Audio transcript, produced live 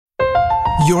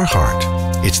Your heart.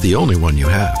 It's the only one you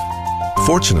have.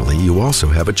 Fortunately, you also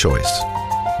have a choice.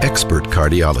 Expert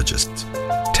cardiologists,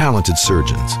 talented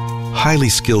surgeons, highly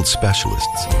skilled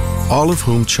specialists, all of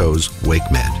whom chose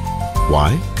WakeMed.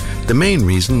 Why? The main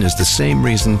reason is the same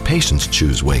reason patients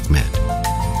choose WakeMed.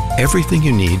 Everything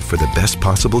you need for the best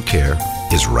possible care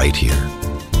is right here.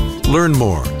 Learn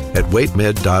more at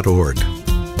wakemed.org.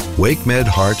 WakeMed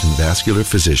Heart and Vascular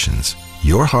Physicians.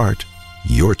 Your heart,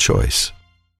 your choice.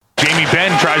 Jamie Benn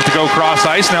tries to go cross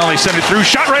ice. Now they send it through.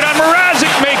 Shot right on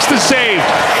Mrazek, makes the save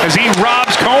as he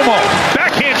robs Como.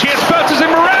 Backhand chance bounces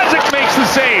and Mrazek makes the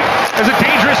save. There's a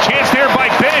dangerous chance there by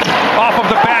Benn off of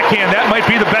the backhand. That might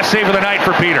be the best save of the night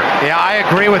for Peter. Yeah, I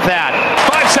agree with that.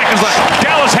 5 seconds left.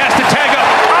 Dallas has to tag up.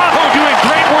 Aho doing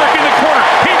great work in the corner.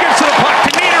 He gets to the puck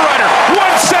to Niederreiter.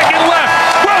 1 second left.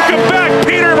 Welcome back,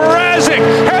 Peter Mrazek.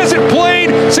 Hasn't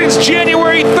played since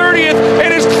January 30th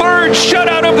and his third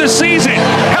shutout of the season.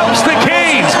 Helps the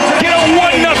Canes get a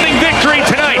 1-0 victory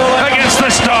tonight against the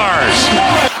Stars.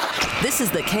 This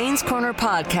is the Canes Corner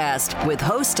Podcast with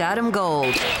host Adam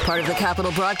Gold, part of the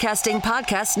Capital Broadcasting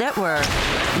Podcast Network.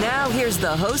 Now here's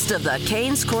the host of the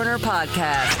Canes Corner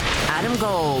Podcast, Adam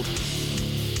Gold.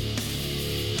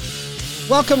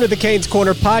 Welcome to the Canes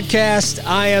Corner Podcast.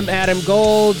 I am Adam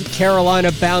Gold.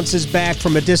 Carolina bounces back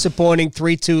from a disappointing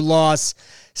 3-2 loss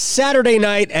Saturday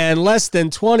night, and less than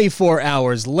 24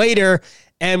 hours later,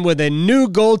 and with a new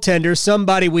goaltender,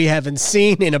 somebody we haven't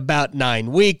seen in about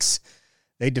 9 weeks,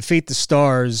 they defeat the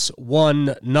Stars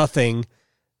 1-0.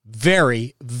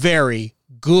 Very, very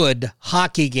good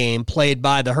hockey game played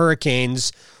by the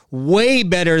Hurricanes. Way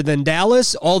better than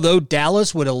Dallas, although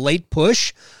Dallas, with a late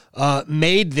push,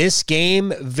 made this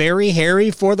game very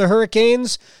hairy for the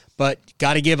Hurricanes. But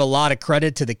got to give a lot of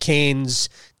credit to the Canes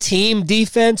team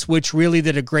defense, which really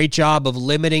did a great job of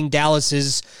limiting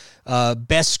Dallas's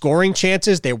best scoring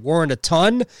chances. There weren't a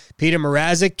ton. Peter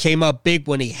Mrazek came up big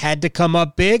when he had to come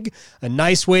up big. A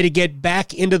nice way to get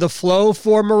back into the flow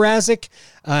for Mrazek.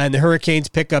 And the Hurricanes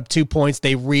pick up 2 points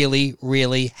they really,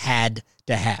 really had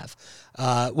to have.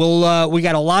 We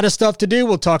got a lot of stuff to do.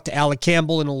 We'll talk to Alec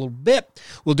Campbell in a little bit.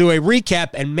 We'll do a recap.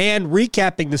 And man,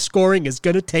 recapping the scoring is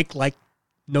going to take like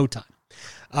no time.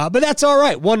 But that's all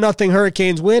right. 1-0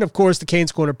 Hurricanes win. Of course, the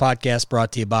Canes Corner Podcast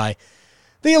brought to you by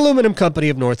the Aluminum Company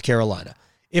of North Carolina.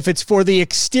 If it's for the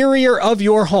exterior of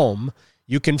your home,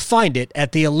 you can find it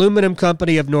at the Aluminum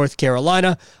Company of North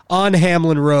Carolina on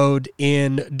Hamlin Road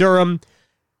in Durham.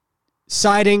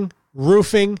 Siding,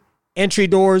 roofing, entry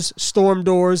doors, storm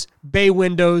doors, bay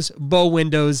windows, bow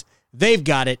windows. They've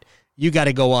got it. You got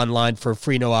to go online for a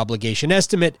free no obligation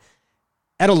estimate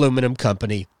at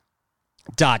aluminumcompany.com.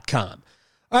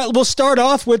 All right, we'll start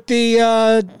off with the,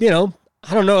 I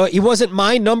don't know. He wasn't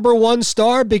my number one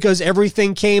star because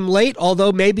everything came late,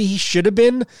 although maybe he should have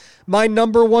been my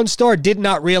number one star. Did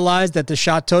not realize that the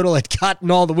shot total had gotten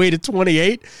all the way to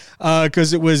 28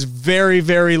 because it was very,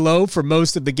 very low for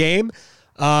most of the game.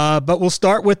 But we'll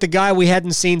start with the guy we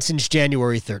hadn't seen since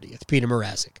January 30th, Peter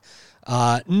Mrazek.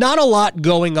 Not a lot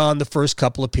going on the first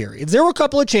couple of periods. There were a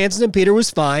couple of chances, and Peter was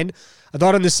fine. I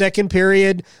thought in the second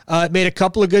period, made a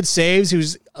couple of good saves. He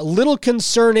was a little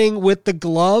concerning with the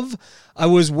glove. I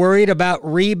was worried about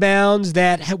rebounds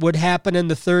that would happen in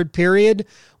the third period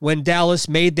when Dallas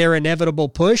made their inevitable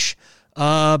push.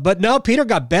 But no, Peter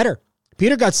got better.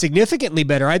 Peter got significantly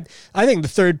better. I think the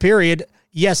third period,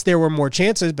 yes, there were more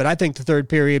chances, but I think the third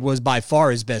period was by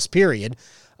far his best period.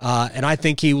 And I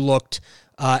think he looked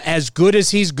as good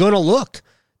as he's going to look,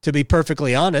 to be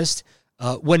perfectly honest.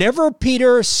 Whenever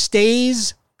Peter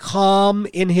stays calm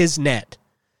in his net,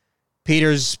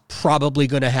 Peter's probably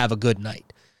going to have a good night.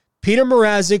 Peter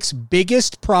Mrazek's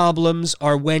biggest problems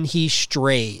are when he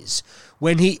strays,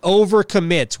 when he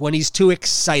overcommits, when he's too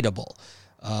excitable.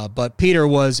 But Peter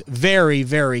was very,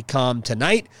 very calm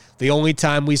tonight. The only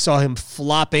time we saw him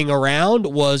flopping around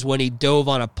was when he dove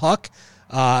on a puck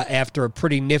after a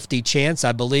pretty nifty chance,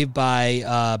 I believe,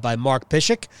 by Mark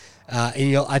Pishik.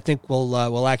 I think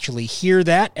we'll actually hear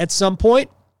that at some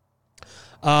point.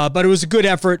 But it was a good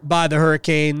effort by the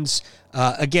Hurricanes.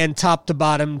 Again, top to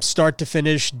bottom, start to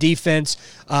finish, defense.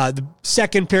 The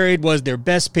second period was their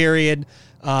best period.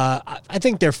 I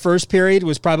think their first period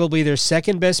was probably their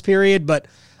second best period, but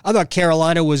I thought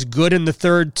Carolina was good in the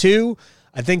third too.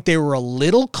 I think they were a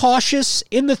little cautious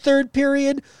in the third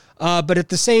period, but at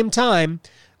the same time,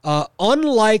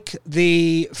 unlike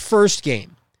the first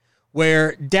game,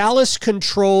 where Dallas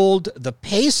controlled the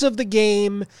pace of the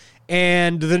game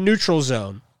and the neutral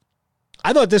zone,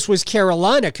 I thought this was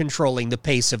Carolina controlling the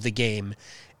pace of the game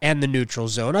and the neutral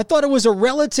zone. I thought it was a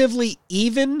relatively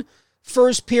even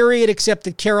first period, except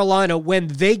that Carolina, when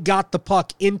they got the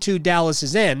puck into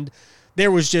Dallas's end,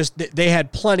 they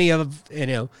had plenty of,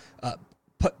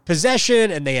 possession,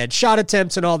 and they had shot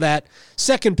attempts and all that.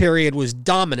 Second period was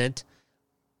dominant.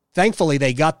 Thankfully,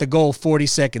 they got the goal 40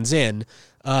 seconds in.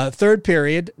 Third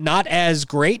period, not as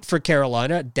great for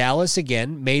Carolina. Dallas,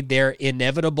 again, made their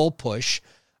inevitable push.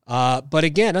 But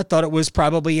again, I thought it was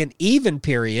probably an even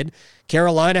period.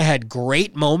 Carolina had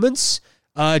great moments,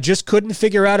 just couldn't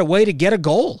figure out a way to get a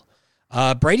goal.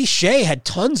 Brady Shea had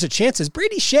tons of chances.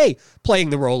 Brady Shea,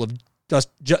 playing the role of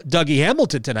Dougie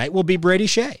Hamilton tonight, will be Brady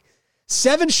Shea.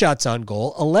 7 shots on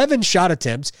goal, 11 shot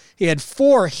attempts. He had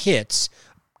 4 hits.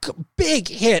 Big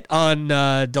hit on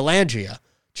Delangea.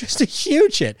 Just a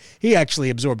huge hit. He actually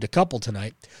absorbed a couple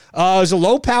tonight. It was a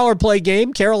low power play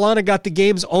game. Carolina got the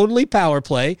game's only power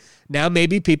play. Now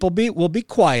maybe people will be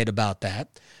quiet about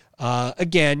that.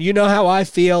 Again, you know how I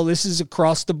feel. This is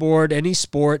across the board, any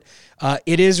sport.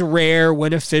 It is rare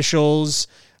when officials,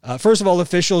 first of all,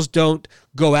 officials don't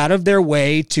go out of their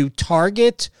way to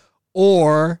target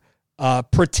or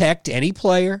protect any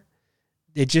player.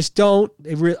 They just don't.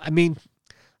 I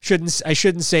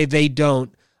shouldn't say they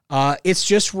don't. It's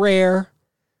just rare.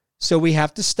 So we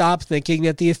have to stop thinking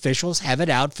that the officials have it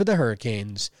out for the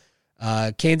Hurricanes.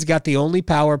 Canes got the only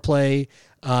power play.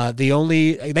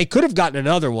 They could have gotten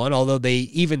another one, although they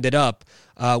evened it up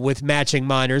with matching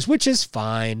minors, which is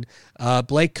fine.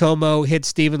 Blake Como hit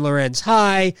Steven Lorenz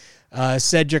high.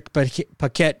 Cedric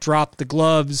Paquette dropped the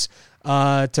gloves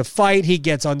to fight. He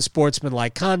gets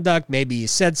unsportsmanlike conduct. Maybe he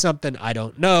said something. I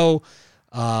don't know.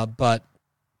 But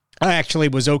I actually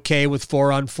was okay with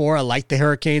 4-on-4. I like the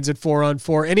Hurricanes at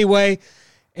 4-on-4 anyway.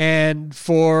 And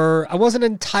I wasn't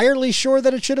entirely sure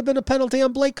that it should have been a penalty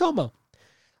on Blake Como.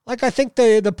 I think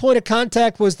the point of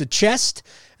contact was the chest,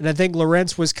 and I think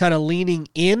Lorenz was kind of leaning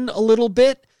in a little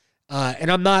bit.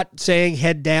 And I'm not saying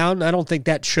head down. I don't think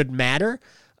that should matter.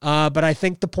 But I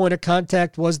think the point of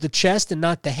contact was the chest and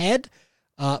not the head.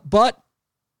 But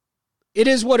it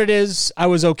is what it is. I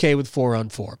was okay with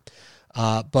 4-on-4.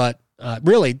 But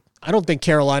really, I don't think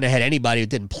Carolina had anybody who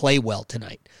didn't play well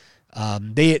tonight.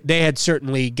 They had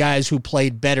certainly guys who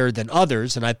played better than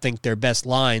others, and I think their best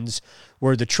lines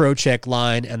were the Trocheck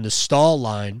line and the Stahl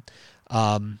line.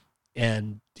 Trocheck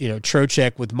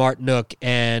with Martinuk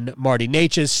and Marty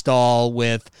Necas, Stahl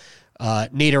with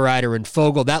Niederreiter and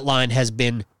Fogle. That line has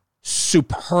been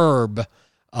superb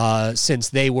since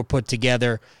they were put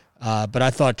together. But I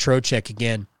thought Trocheck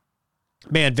again.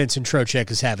 Man, Vincent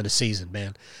Trocheck is having a season,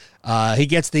 man. He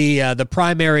gets the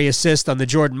primary assist on the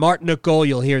Jordan Martinuk goal.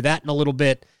 You'll hear that in a little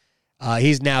bit.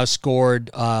 He's now scored.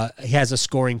 He has a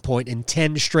scoring point in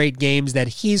 10 straight games that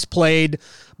he's played.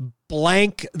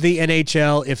 Blank the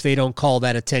NHL if they don't call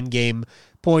that a 10-game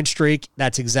point streak.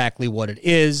 That's exactly what it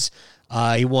is.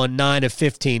 He won 9 of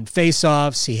 15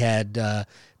 faceoffs. He had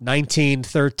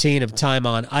 19-13 of time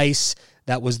on ice.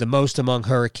 That was the most among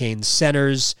Hurricanes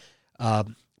centers.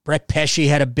 Brett Pesce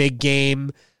had a big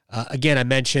game. Again, I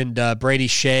mentioned Brady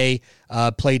Shea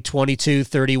played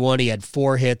 22-31. He had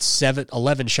 4 hits,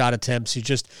 11 shot attempts. He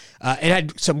just and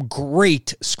had some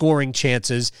great scoring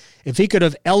chances. If he could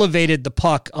have elevated the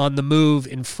puck on the move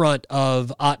in front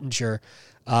of Ottinger,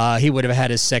 he would have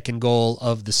had his second goal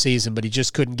of the season, but he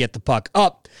just couldn't get the puck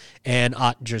up, and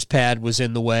Ottinger's pad was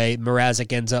in the way.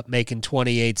 Mrazek ends up making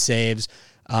 28 saves.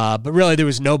 But really, there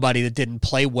was nobody that didn't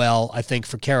play well, I think,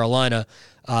 for Carolina.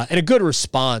 And a good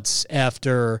response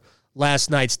after last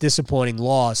night's disappointing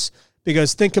loss,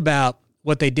 because think about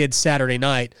what they did Saturday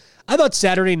night. I thought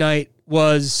Saturday night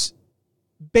was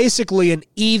basically an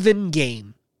even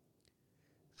game.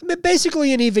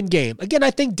 Basically an even game. Again,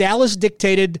 I think Dallas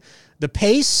dictated the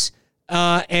pace,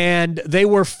 and they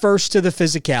were first to the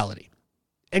physicality.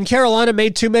 And Carolina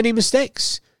made too many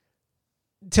mistakes.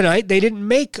 Tonight, they didn't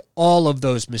make all of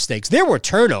those mistakes. There were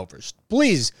turnovers.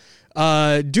 Please,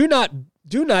 do not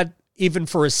even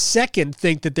for a second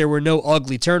think that there were no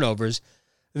ugly turnovers.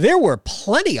 There were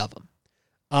plenty of them.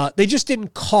 They just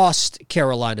didn't cost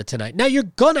Carolina tonight. Now, you're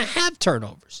going to have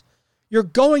turnovers. You're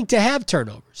going to have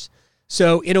turnovers.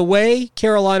 So, in a way,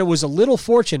 Carolina was a little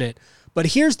fortunate. But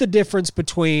here's the difference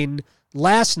between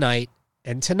last night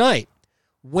and tonight.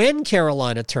 When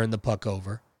Carolina turned the puck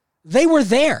over, they were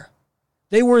there.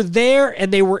 They were there,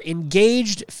 and they were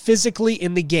engaged physically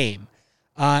in the game.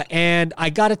 And I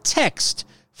got a text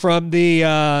from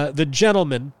the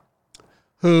gentleman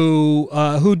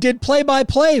who did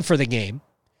play-by-play for the game.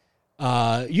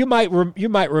 You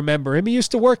might remember him. He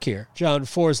used to work here, John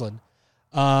Forsland.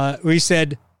 Where he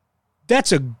said,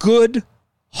 "That's a good,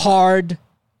 hard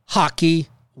hockey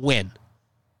win."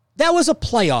 That was a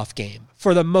playoff game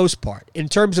for the most part, in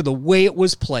terms of the way it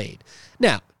was played.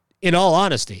 Now, in all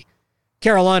honesty,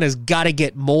 Carolina's got to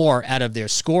get more out of their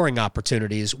scoring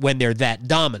opportunities when they're that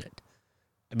dominant.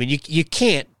 I mean, you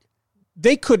can't up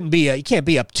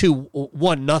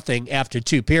 2-1-0 after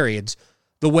 2 periods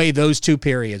the way those 2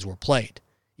 periods were played.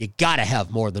 You got to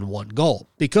have more than one goal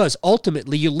because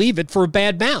ultimately you leave it for a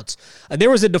bad bounce. And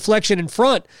there was a deflection in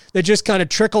front that just kind of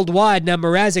trickled wide. Now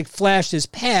Mrazek flashed his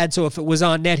pad, so if it was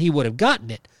on net, he would have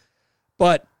gotten it.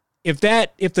 But if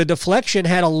the deflection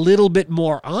had a little bit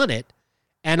more on it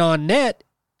and on net,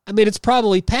 I mean, it's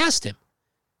probably past him.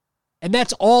 And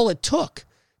that's all it took.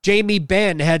 Jamie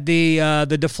Benn had the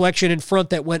deflection in front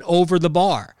that went over the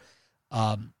bar.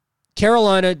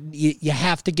 Carolina, you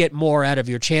have to get more out of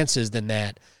your chances than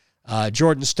that.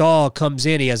 Jordan Stahl comes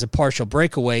in. He has a partial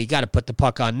breakaway. You got to put the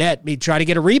puck on net. He tried to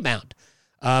get a rebound,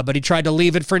 but he tried to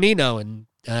leave it for Nino, and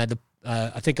I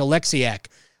think Alexiak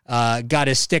got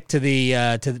his stick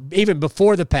even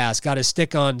before the pass, got his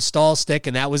stick on Stahl's stick,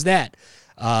 and that was that.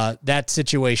 That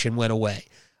situation went away.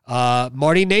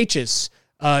 Marty Necas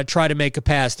tried to make a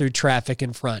pass through traffic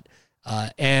in front,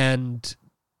 and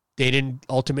they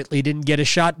ultimately didn't get a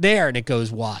shot there, and it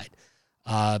goes wide.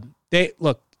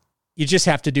 You just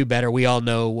have to do better. We all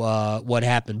know what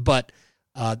happened. But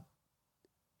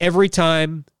every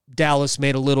time Dallas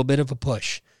made a little bit of a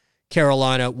push,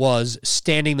 Carolina was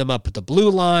standing them up at the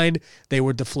blue line. They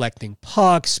were deflecting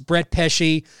pucks. Brett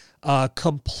Pesce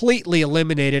completely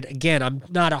eliminated. Again, I'm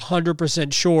not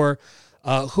 100% sure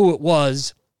who it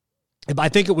was. I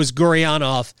think it was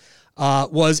Gurianov.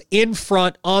 Was in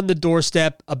front on the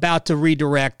doorstep, about to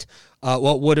redirect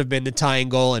what would have been the tying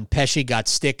goal, and Pesce got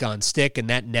stick on stick, and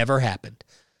that never happened.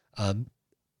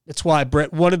 That's why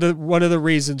one of the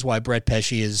reasons why Brett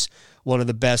Pesce is one of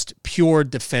the best pure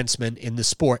defensemen in the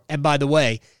sport. And by the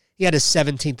way, he had his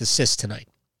 17th assist tonight.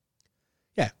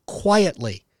 Yeah,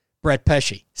 quietly, Brett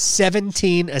Pesce,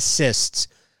 17 assists.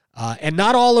 And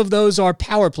not all of those are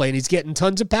power play, and he's getting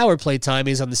tons of power play time.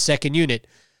 He's on the second unit.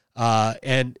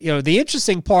 And the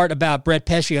interesting part about Brett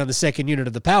Pesce on the second unit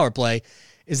of the power play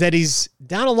is that he's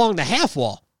down along the half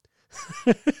wall.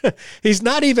 He's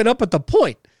not even up at the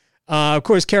point. Of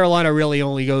course, Carolina really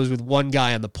only goes with one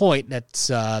guy on the point. That's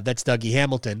Dougie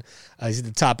Hamilton. He's at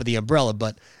the top of the umbrella.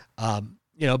 But,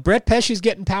 Brett Pesce's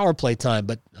getting power play time,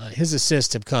 but his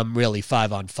assists have come really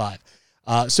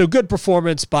 5-on-5. So good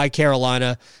performance by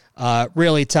Carolina,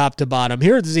 really top to bottom.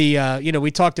 Here's the,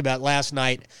 we talked about last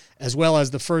night, as well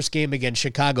as the first game against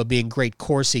Chicago being great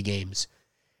Corsi games.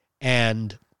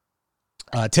 And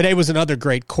today was another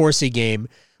great Corsi game,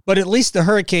 but at least the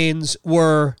Hurricanes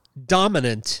were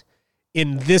dominant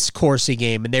in this Corsi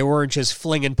game, and they weren't just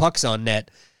flinging pucks on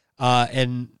net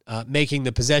and making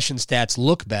the possession stats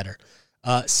look better.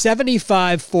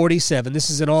 75-47, this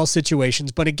is in all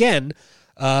situations, but again,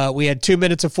 we had 2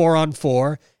 minutes of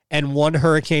 4-on-4 and one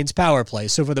Hurricanes power play.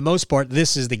 So for the most part,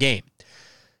 this is the game.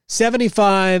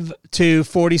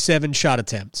 75-47 shot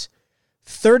attempts.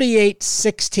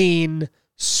 38-16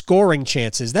 scoring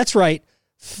chances. That's right.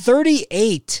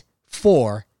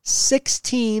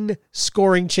 38-16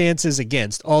 scoring chances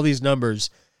against. All these numbers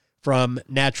from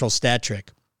Natural Stat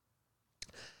Trick.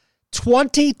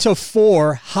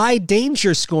 20-4 high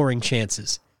danger scoring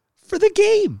chances for the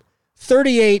game.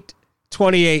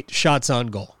 38-28 shots on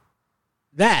goal.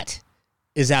 That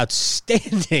is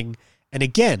outstanding. And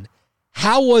again,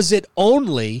 how was it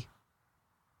only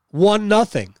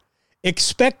 1-0?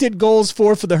 Expected goals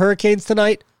for the Hurricanes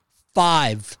tonight,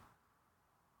 5.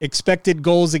 Expected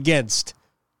goals against,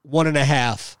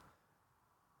 1.5.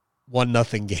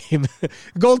 1-0 game.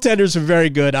 Goaltenders are very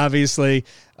good, obviously.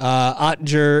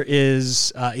 Ottinger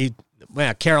is,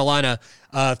 Carolina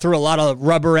threw a lot of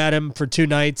rubber at him for 2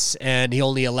 nights, and he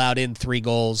only allowed in 3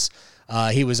 goals.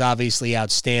 He was obviously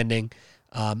outstanding.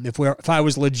 If I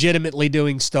was legitimately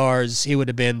doing stars, he would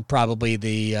have been probably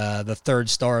the third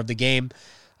star of the game.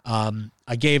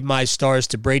 I gave my stars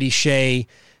to Brady Shea,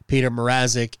 Peter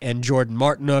Mrazek, and Jordan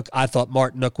Martinook. I thought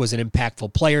Martinook was an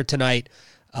impactful player tonight,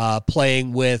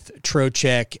 playing with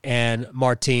Trocheck and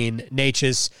Martin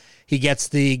Necas. He gets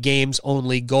the game's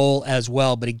only goal as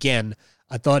well, but again,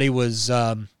 I thought he was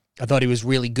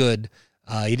really good.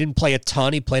 He didn't play a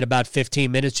ton. He played about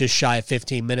 15 minutes, just shy of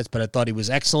 15 minutes, but I thought he was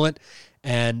excellent.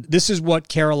 And this is what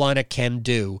Carolina can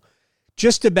do.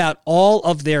 Just about all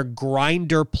of their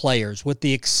grinder players, with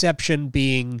the exception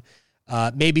being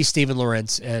maybe Steven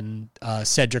Lorentz and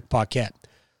Cedric Paquette,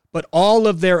 but all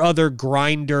of their other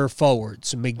grinder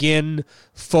forwards, McGinn,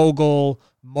 Fogle,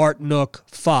 Martinook,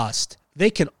 Fost, they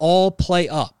can all play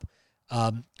up.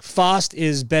 Fost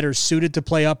is better suited to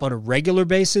play up on a regular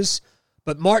basis,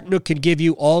 but Martinook can give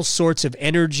you all sorts of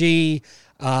energy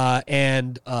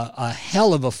and a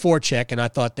hell of a forecheck, and I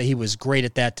thought that he was great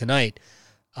at that tonight.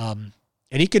 And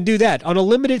he can do that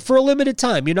for a limited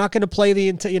time. You're not going to play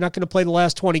the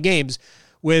last 20 games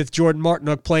with Jordan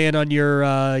Martinook playing on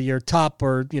your top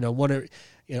or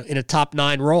in a top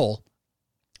 9 role.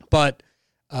 But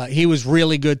he was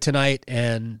really good tonight,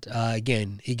 and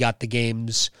again, he got the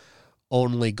game's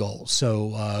only goal.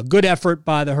 So good effort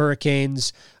by the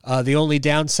Hurricanes. The only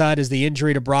downside is the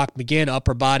injury to Brock McGinn,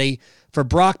 upper body. For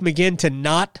Brock McGinn to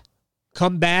not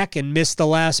come back and miss the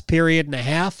last period and a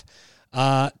half,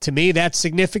 to me, that's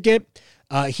significant.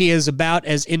 He is about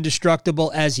as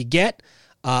indestructible as you get.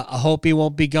 I hope he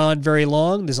won't be gone very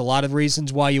long. There's a lot of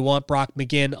reasons why you want Brock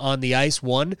McGinn on the ice.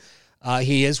 One,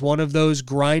 he is one of those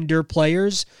grinder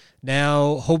players.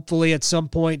 Now, hopefully at some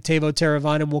point, Teuvo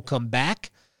Teravainen will come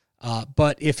back.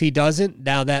 But if he doesn't,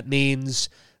 now that means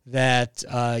that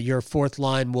your fourth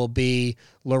line will be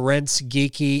Lorentz,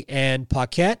 Geekie, and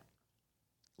Paquette.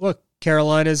 Look,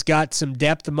 Carolina's got some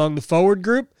depth among the forward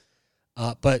group,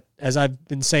 but as I've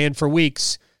been saying for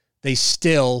weeks, they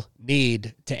still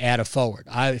need to add a forward.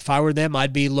 If I were them,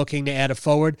 I'd be looking to add a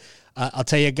forward. I'll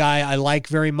tell you a guy I like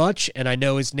very much, and I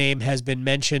know his name has been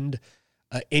mentioned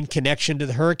in connection to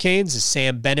the Hurricanes, is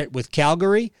Sam Bennett with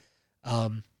Calgary.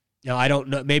 I don't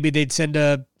know. Maybe they'd send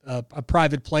a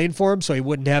private plane for him so he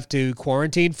wouldn't have to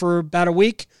quarantine for about a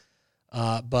week.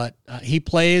 But he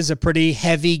plays a pretty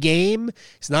heavy game.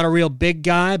 He's not a real big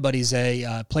guy, but he's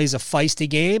plays a feisty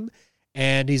game,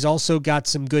 and he's also got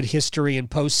some good history in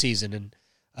postseason. And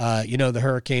the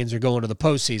Hurricanes are going to the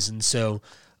postseason, so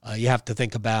you have to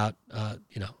think about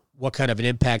what kind of an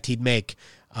impact he'd make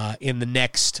in the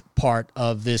next part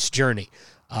of this journey.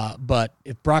 But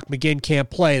if Brock McGinn can't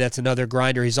play, that's another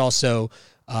grinder. He's also,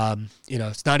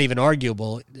 it's not even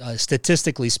arguable.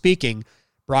 Statistically speaking,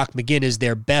 Brock McGinn is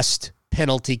their best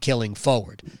penalty-killing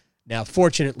forward. Now,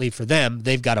 fortunately for them,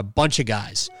 they've got a bunch of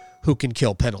guys who can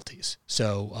kill penalties.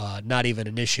 So not even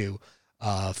an issue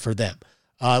for them.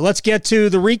 Let's get to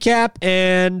the recap,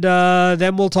 and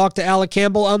then we'll talk to Alec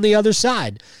Campbell on the other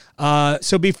side.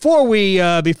 So before we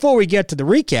get to the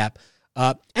recap,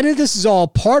 and this is all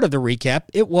part of the recap,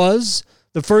 it was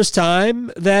the first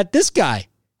time that this guy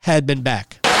had been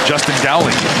back. Justin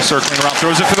Dowling circling around,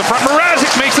 throws it to the front.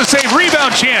 Mrazek makes the save,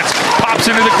 rebound chance, pops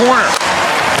into the corner.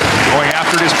 Going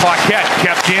after this Paquette,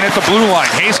 kept in at the blue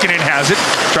line. Heiskanen has it,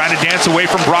 trying to dance away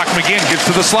from Brock McGinn. Gets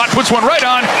to the slot, puts one right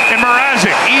on, and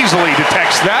Mrazek easily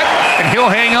detects that, and he'll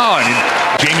hang on. And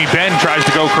Jamie Benn tries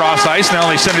to go cross ice. Now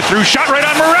they send it through. Shot right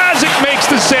on. Mrazek makes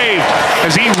the save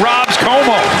as he robs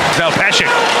Como. Now Pescic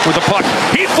with the puck.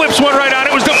 He flips one right on.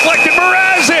 It was deflected.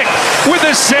 Mrazek with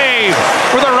a save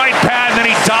with a right pad, and then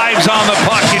he dives on the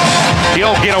puck, and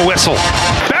he'll get a whistle.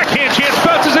 Backhand chance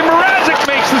bounces, and Mrazek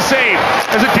makes the save.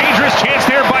 There's a dangerous chance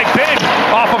there by Ben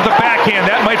off of the backhand.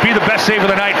 That might be the best save of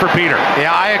the night for Peter.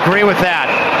 Yeah, I agree with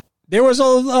that. There was a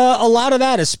lot of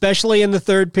that, especially in the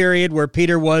third period where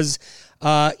Peter was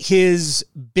his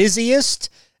busiest,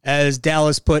 as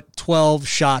Dallas put 12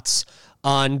 shots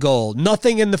on goal.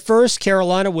 Nothing in the first.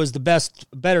 Carolina was the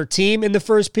better team in the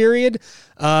first period.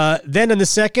 Then in the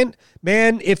second,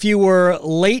 man, if you were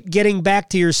late getting back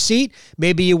to your seat,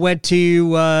 maybe you went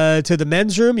to the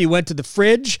men's room, you went to the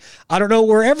fridge, I don't know,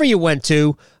 wherever you went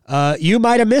to, you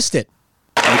might have missed it.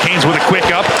 And the Canes with a quick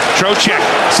up. Trocheck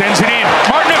sends it in.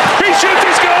 Martinook, he shoots,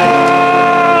 he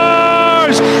scores!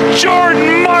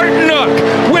 Jordan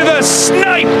Martinook with a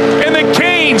snipe, and the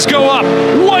Canes go up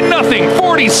 1-0,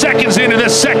 40 seconds into the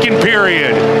second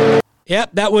period.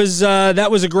 Yep, that was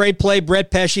a great play. Brett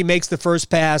Pesce makes the first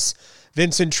pass.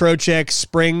 Vincent Trocheck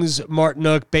springs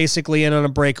Martinook basically in on a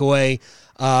breakaway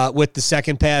with the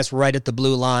second pass right at the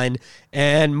blue line.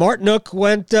 And Martinook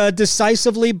went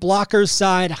decisively blockers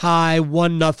side high,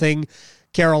 1-0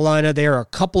 Carolina. There are a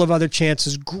couple of other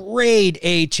chances, grade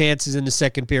A chances in the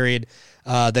second period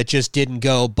that just didn't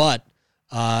go, but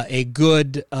a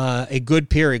good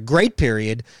period, great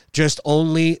period, just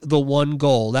only the one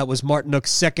goal. That was Martinook's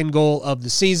second goal of the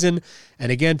season.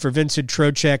 And again, for Vincent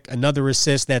Trocheck, another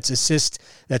assist.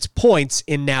 That's points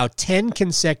in now 10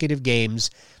 consecutive games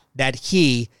that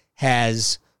he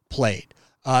has played.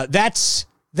 That's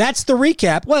the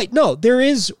recap. Wait, no, there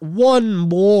is one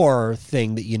more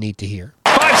thing that you need to hear.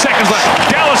 5 seconds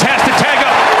left. Dallas has to tag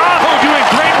up. Aho doing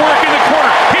great work in the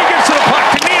corner. He gets to the puck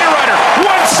to Niederreiter.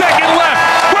 1 second left.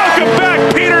 Welcome back,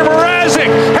 Peter Mrazek.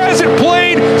 Hasn't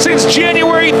played since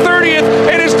January 30th,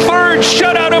 and his third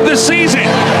shutout of the season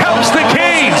helps the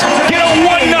Canes get a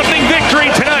 1-0 victory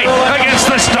tonight against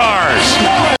the Stars.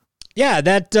 Yeah,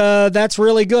 that's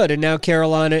really good. And now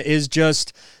Carolina is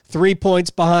just 3 points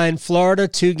behind Florida,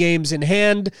 2 games in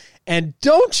hand. And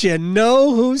don't you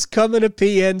know who's coming to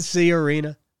PNC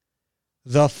Arena?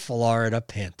 The Florida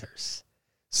Panthers.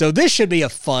 So this should be a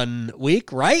fun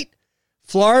week, right?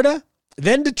 Florida,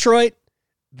 then Detroit,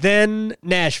 then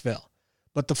Nashville.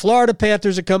 But the Florida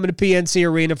Panthers are coming to PNC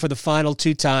Arena for the final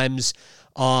 2 times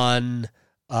on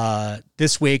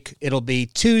this week. It'll be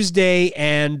Tuesday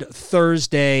and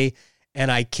Thursday,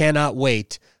 and I cannot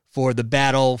wait for the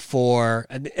battle for,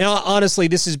 and honestly,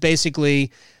 this is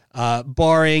basically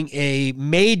barring a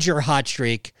major hot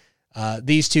streak.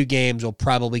 These 2 games will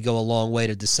probably go a long way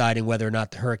to deciding whether or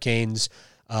not the Hurricanes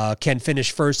can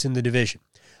finish first in the division.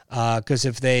 Because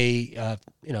if they,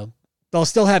 they'll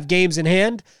still have games in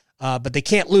hand, but they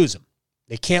can't lose them.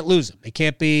 They can't lose them. They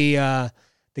can't be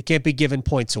giving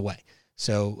points away.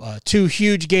 So 2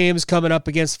 huge games coming up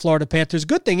against Florida Panthers.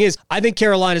 Good thing is, I think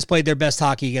Carolina's played their best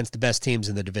hockey against the best teams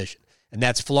in the division, and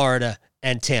that's Florida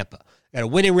and Tampa. Got a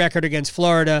winning record against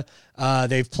Florida.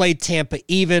 They've played Tampa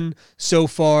even so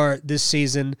far this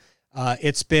season.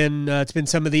 It's been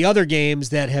some of the other games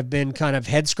that have been kind of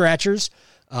head scratchers.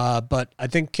 But I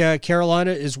think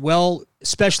Carolina is well,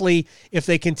 especially if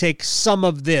they can take some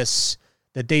of this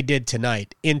that they did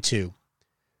tonight into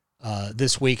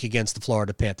this week against the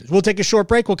Florida Panthers. We'll take a short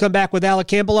break. We'll come back with Alec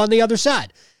Campbell on the other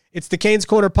side. It's the Canes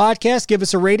Corner Podcast. Give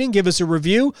us a rating. Give us a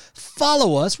review.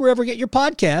 Follow us wherever you get your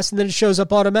podcast, and then it shows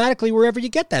up automatically wherever you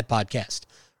get that podcast.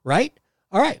 Right?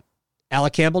 All right.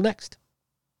 Alec Campbell next.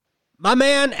 My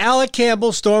man, Alec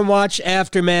Campbell, Stormwatch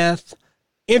Aftermath,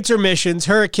 Intermissions,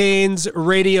 Hurricanes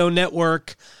Radio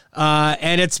Network,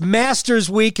 and it's Masters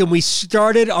Week, and we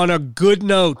started on a good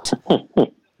note,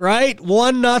 right?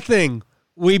 1-0.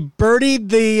 We birdied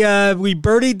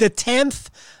the 10th,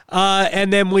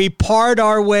 and then we parred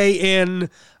our way in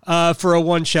for a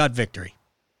 1-shot victory.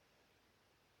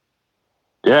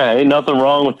 Yeah, ain't nothing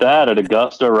wrong with that at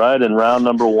Augusta, right? In round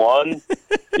number 1,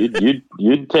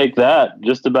 you'd take that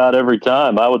just about every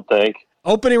time, I would think.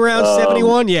 Opening round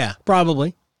 71, yeah,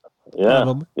 probably. Yeah,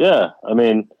 probably. Yeah. I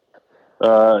mean,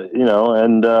 good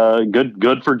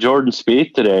for Jordan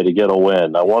Spieth today to get a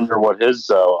win. I wonder what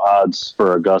his odds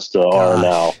for Augusta are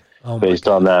now, based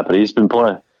on that. But he's been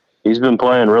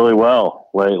playing really well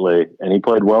lately, and he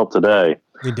played well today.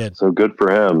 He did. So good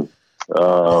for him.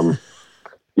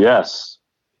 Yes,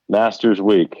 Masters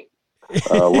Week.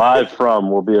 Live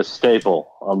from will be a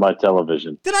staple on my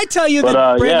television. Did I tell you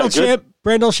that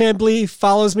Brandel Chambly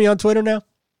follows me on Twitter now?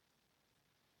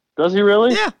 Does he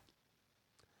really? Yeah.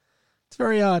 It's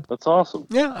very odd. That's awesome.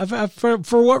 Yeah,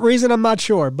 for what reason I'm not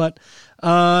sure, but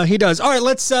he does. All right,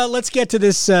 let's get to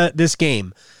this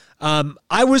game.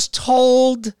 I was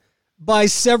told by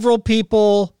several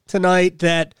people tonight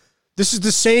that this is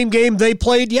the same game they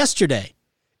played yesterday,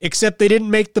 except they didn't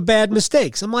make the bad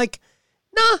mistakes. I'm like,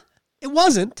 nah, it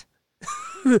wasn't.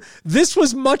 This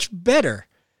was much better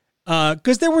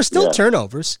because there were still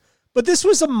turnovers, but this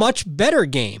was a much better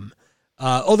game.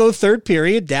 Although third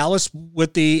period, Dallas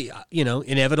with the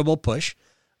inevitable push,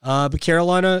 but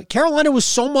Carolina was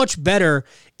so much better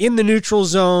in the neutral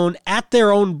zone at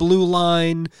their own blue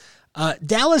line.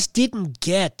 Dallas didn't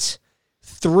get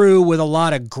through with a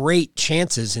lot of great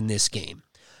chances in this game,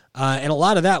 and a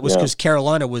lot of that was because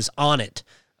Carolina was on it,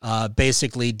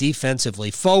 basically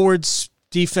defensively, forwards,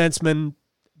 defensemen.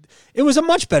 It was a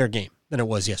much better game than it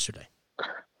was yesterday.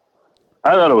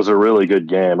 I thought it was a really good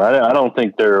game. I don't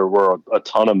think there were a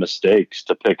ton of mistakes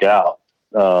to pick out.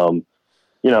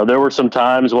 There were some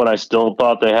times when I still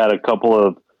thought they had a couple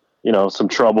of, some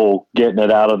trouble getting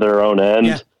it out of their own end.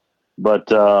 Yeah. But,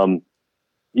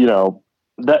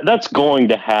 that's going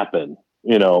to happen,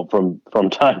 from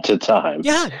time to time.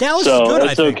 Yeah, Dallas is good,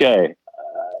 it's okay.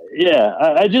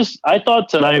 I thought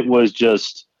tonight was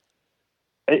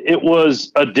it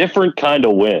was a different kind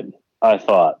of win. I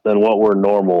thought, than what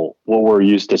we're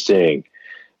used to seeing.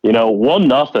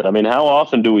 1-0. I mean, how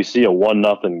often do we see a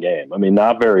 1-0 game? I mean,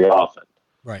 not very often.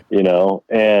 Right.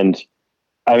 And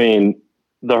I mean,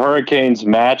 the Hurricanes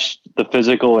matched the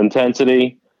physical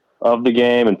intensity of the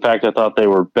game. In fact, I thought they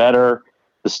were better.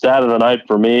 The stat of the night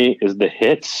for me is the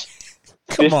hits.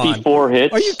 54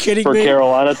 hits. Are you kidding for me?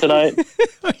 Carolina tonight.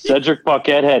 Cedric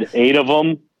Paquette had 8 of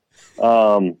them.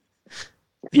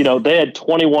 They had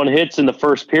 21 hits in the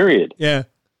first period. Yeah.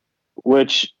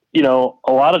 Which, a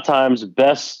lot of times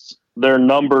bests their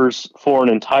numbers for an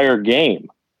entire game.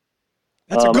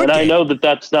 That's a good and game. I know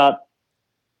that's not,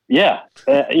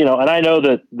 and I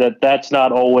know that's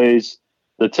not always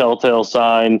the telltale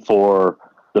sign for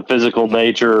the physical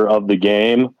nature of the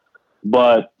game,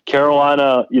 but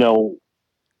Carolina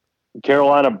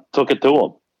took it to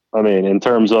them. I mean, in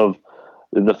terms of,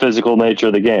 the physical nature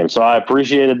of the game. So I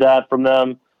appreciated that from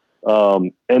them.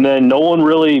 And then no one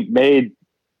really made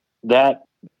that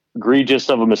egregious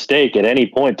of a mistake at any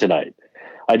point tonight.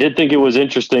 I did think it was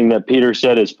interesting that Peter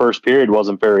said his first period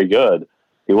wasn't very good.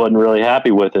 He wasn't really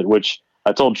happy with it, which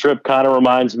I told Tripp kind of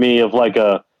reminds me of like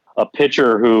a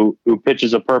pitcher who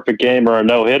pitches a perfect game or a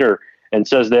no-hitter and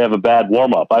says they have a bad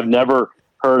warm-up. I've never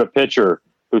heard a pitcher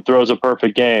who throws a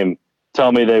perfect game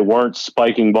tell me they weren't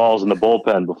spiking balls in the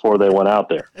bullpen before they went out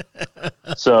there.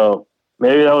 So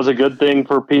maybe that was a good thing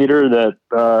for Peter that,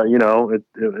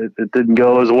 it didn't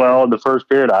go as well in the first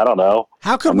period. I don't know.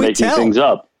 How could I'm we making tell? things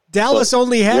up. Dallas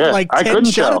only had 10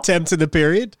 shot attempts in the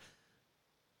period.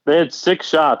 They had 6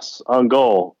 shots on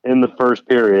goal in the first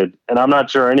period, and I'm not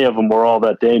sure any of them were all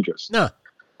that dangerous. No.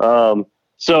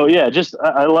 So yeah, just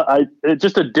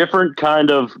just a different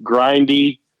kind of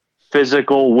grindy,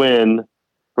 physical win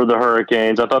for the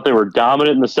Hurricanes. I thought they were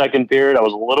dominant in the second period. I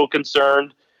was a little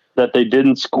concerned that they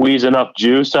didn't squeeze enough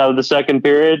juice out of the second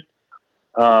period,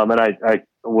 and I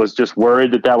was just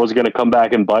worried that was going to come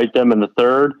back and bite them in the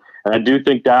third. And I do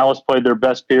think Dallas played their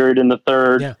best period in the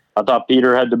third. Yeah. I thought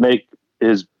Peter had to make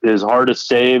his hardest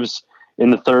saves in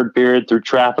the third period through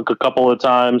traffic a couple of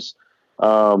times.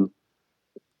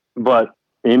 But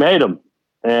he made them.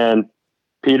 And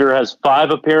Peter has 5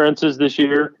 appearances this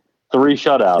year, 3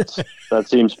 shutouts. That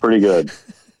seems pretty good.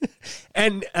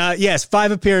 And yes,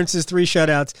 5 appearances, 3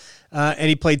 shutouts. And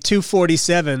he played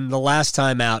 247 the last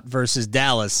time out versus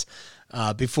Dallas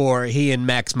before he and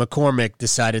Max McCormick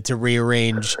decided to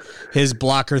rearrange his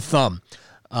blocker thumb.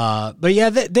 But yeah,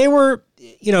 they were,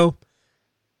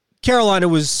 Carolina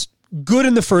was good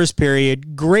in the first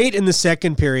period, great in the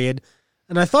second period,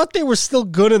 and I thought they were still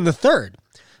good in the third.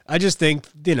 I just think,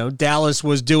 Dallas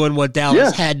was doing what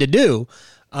Dallas had to do.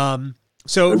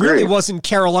 So it really wasn't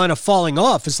Carolina falling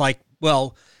off. It's like,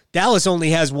 well, Dallas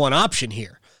only has one option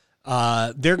here.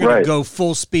 They're going to go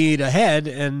full speed ahead,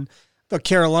 and I thought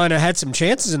Carolina had some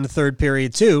chances in the third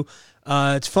period too.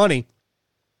 It's funny.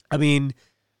 I mean,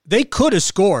 they could have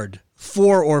scored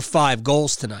 4 or 5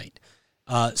 goals tonight.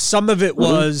 Some of it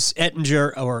was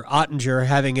Ottinger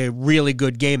having a really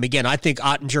good game. Again, I think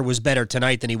Ottinger was better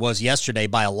tonight than he was yesterday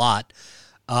by a lot.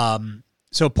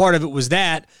 So part of it was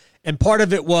that, and part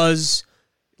of it was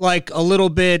like a little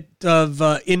bit of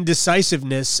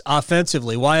indecisiveness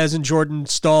offensively. Why isn't Jordan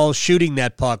Stahl shooting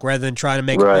that puck rather than trying to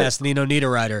make a pass to Nino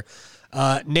Niederreiter?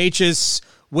 Natchez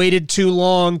waited too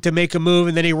long to make a move,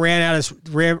 and then he ran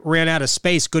out of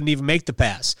space, couldn't even make the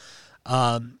pass.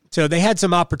 So they had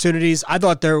some opportunities. I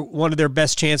thought one of their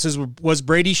best chances was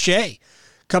Brady Shea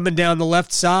coming down the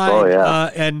left side. Oh, yeah.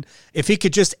 And if he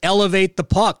could just elevate the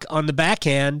puck on the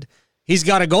backhand, he's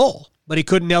got a goal. But he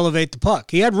couldn't elevate the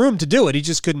puck. He had room to do it. He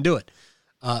just couldn't do it.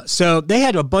 So they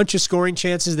had a bunch of scoring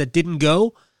chances that didn't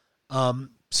go.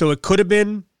 So it could have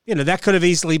been, that could have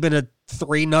easily been a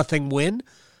 3-0 win.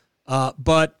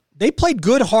 But they played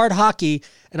good, hard hockey.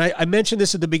 And I mentioned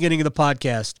this at the beginning of the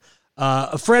podcast.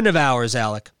 A friend of ours,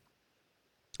 Alec,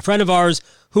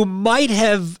 who might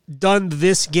have done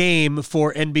this game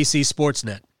for NBC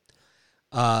Sportsnet,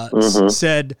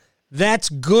 said, that's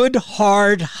good,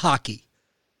 hard hockey.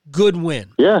 Good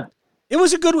win. Yeah. It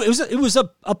was a good win. It was a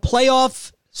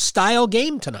playoff style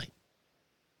game tonight.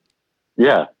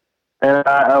 Yeah. And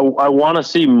I want to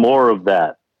see more of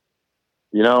that.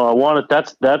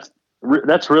 That's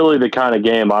really the kind of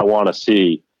game I want to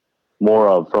see more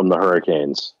of from the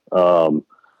Hurricanes.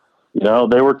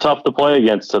 They were tough to play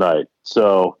against tonight,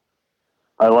 so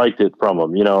I liked it from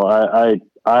them.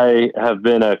 I have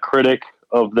been a critic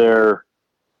of their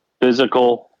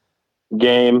physical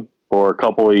game for a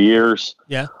couple of years.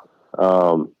 Yeah.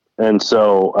 And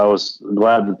so I was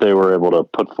glad that they were able to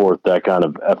put forth that kind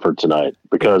of effort tonight,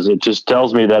 because it just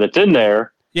tells me that it's in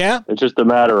there. Yeah. It's just a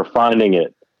matter of finding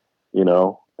it,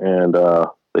 and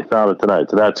they found it tonight.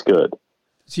 So that's good.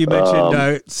 So you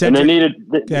mentioned and they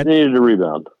needed a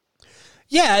rebound.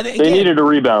 Yeah. They needed a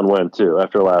rebound win too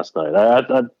after last night.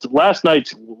 Last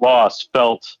night's loss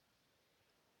felt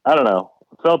a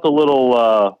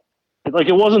little, like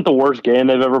it wasn't the worst game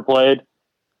they've ever played,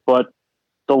 but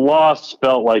the loss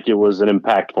felt like it was an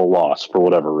impactful loss for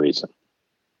whatever reason.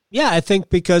 Yeah, I think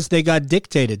because they got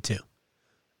dictated to.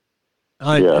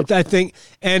 I think,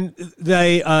 and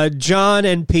they John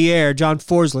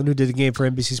Forsland, who did the game for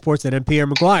NBC Sportsnet, and Pierre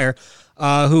McGuire,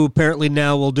 who apparently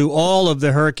now will do all of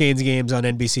the Hurricanes games on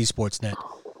NBC Sportsnet.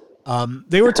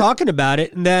 They were talking about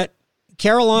it, and that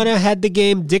Carolina had the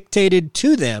game dictated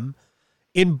to them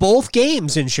in both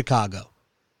games in Chicago.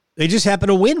 They just happened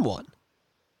to win one.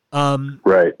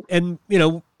 Right. And,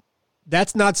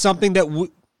 that's not something that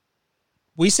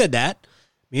we said that,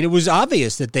 mean, it was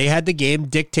obvious that they had the game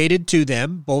dictated to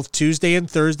them both Tuesday and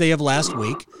Thursday of last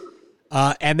week,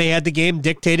 and they had the game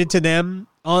dictated to them,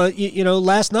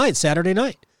 last night, Saturday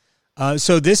night.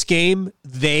 So this game,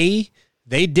 they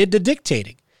did the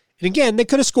dictating. And again, they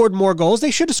could have scored more goals.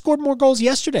 They should have scored more goals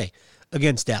yesterday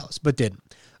against Dallas, but didn't.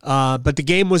 But the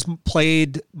game was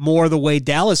played more the way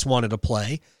Dallas wanted to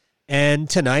play. And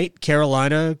tonight,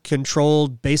 Carolina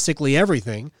controlled basically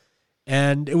everything.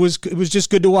 And it was just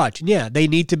good to watch. And yeah, they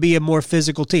need to be a more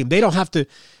physical team. They don't have to.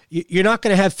 You're not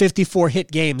going to have 54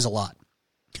 hit games a lot.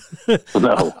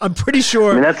 No, I'm pretty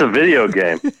sure. I mean, that's a video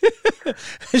game.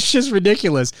 It's just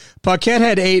ridiculous. Paquette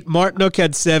had 8, Martinook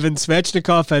had 7,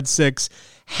 Svechnikov had 6,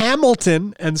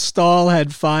 Hamilton and Stahl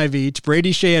had 5 each.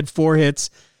 Brady Shea had 4 hits,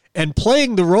 and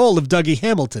playing the role of Dougie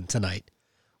Hamilton tonight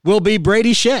will be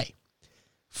Brady Shea.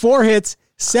 4 hits,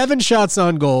 7 shots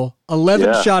on goal,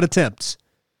 11 shot attempts.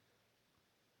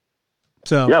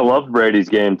 So yeah, I loved Brady's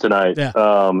game tonight. Yeah.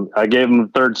 I gave him the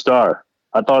 3rd star.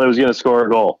 I thought he was going to score a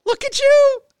goal. Look at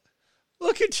you.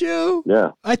 Look at you.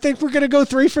 Yeah. I think we're going to go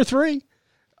 3 for 3.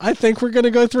 I think we're going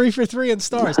to go 3 for 3 in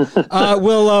stars.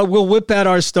 We'll whip out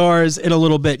our stars in a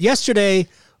little bit. Yesterday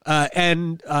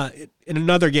and in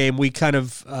another game, we kind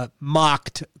of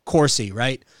mocked Corsi,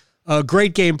 right? A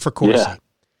great game for Corsi. Yeah.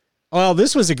 Well,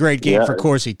 this was a great game for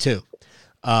Corsi, too.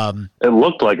 It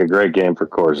looked like a great game for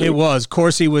Corsi. It was.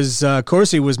 Corsi was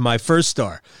my first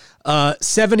star.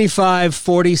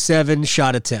 75-47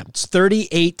 shot attempts,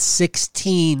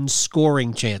 38-16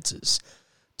 scoring chances,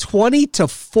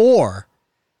 20-4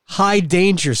 high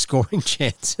danger scoring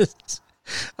chances.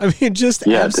 I mean, just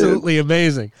absolutely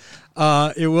amazing.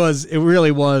 It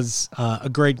really was a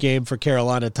great game for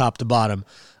Carolina, top to bottom.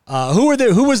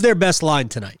 Who was their best line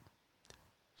tonight?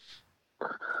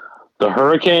 The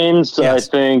Hurricanes, Yes.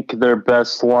 I think their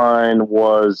best line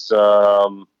was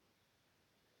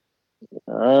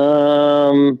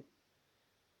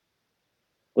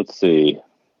let's see.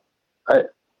 I'm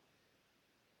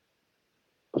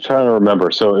trying to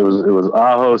remember. So it was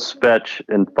Aho, Spetch,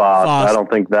 and Foss. I don't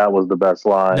think that was the best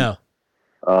line. No.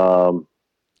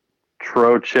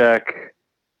 Trocheck.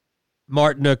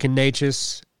 Martinook and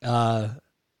Natchez.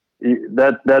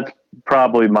 That's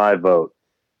probably my vote.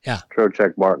 Yeah.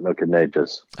 Trocheck, Martinook, and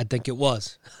Natchez. I think it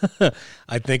was.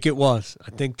 I think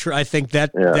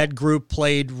that group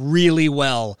played really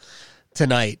well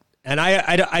tonight. And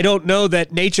I don't know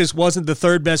that Natchez wasn't the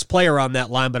 3rd best player on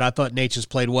that line, but I thought Natchez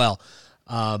played well.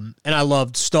 And I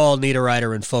loved Stahl,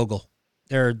 Niederreiter, and Fogle.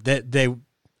 I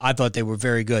thought they were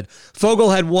very good.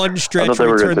 Fogle had one stretch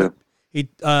where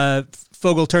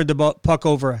Fogle turned the puck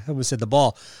over. I almost said the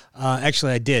ball.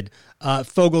 Actually, I did.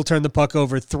 Fogle turned the puck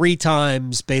over 3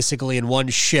 times, basically in one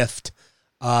shift.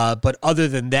 But other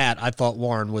than that, I thought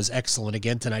Warren was excellent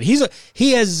again tonight. He's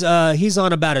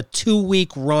on about a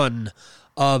 2-week run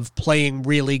of playing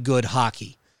really good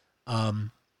hockey,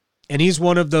 and he's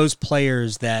one of those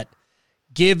players that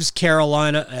gives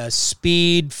Carolina a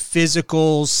speed,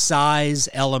 physical, size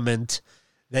element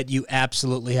that you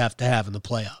absolutely have to have in the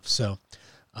playoffs. So,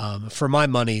 for my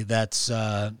money, that's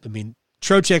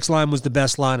Trocheck's line was the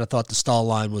best line. I thought the Stahl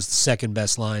line was the 2nd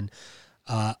best line.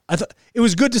 I thought it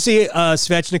was good to see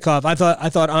Svechnikov. I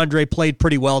thought Andre played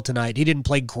pretty well tonight. He didn't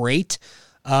play great,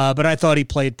 but I thought he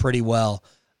played pretty well.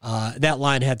 That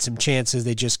line had some chances.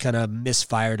 They just kind of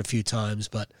misfired a few times,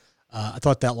 but I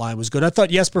thought that line was good. I thought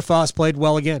Jesper Foss played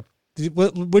well again,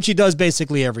 which he does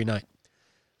basically every night.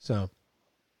 So,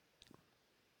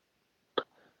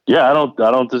 yeah, I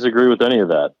don't disagree with any of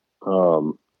that.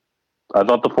 I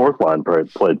thought the 4th line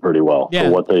played pretty well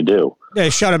for what they do. Yeah,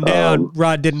 shut him down.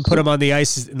 Rod didn't put him on the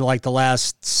ice in like the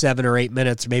last 7 or 8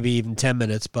 minutes, maybe even 10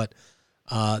 minutes, but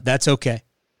that's okay.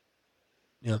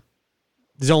 Yeah.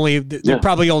 They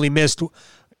probably only missed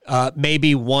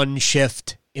maybe one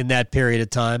shift in that period of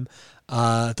time.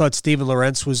 I thought Steven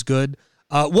Lorentz was good.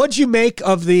 What'd you make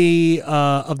of the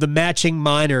matching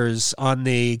minors on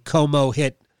the Como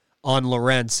hit on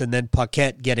Lorentz and then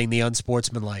Paquette getting the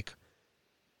unsportsmanlike?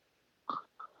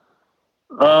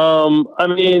 I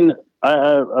mean,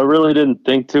 I really didn't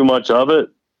think too much of it.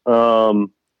 I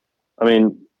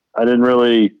mean, I didn't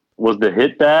really. Was the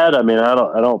hit bad? I mean, I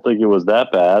don't think it was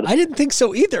that bad. I didn't think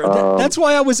so either. That's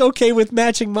why I was okay with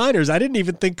matching minors. I didn't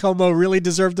even think Como really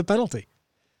deserved the penalty.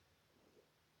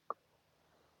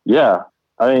 Yeah,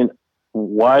 I mean,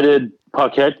 why did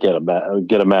Paquette get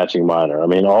a matching minor? I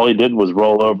mean, all he did was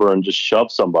roll over and just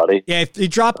shove somebody. Yeah, if he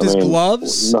dropped his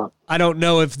gloves, no. I don't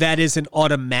know if that is an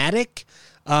automatic.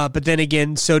 But then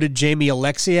again, so did Jamie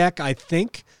Alexiak, I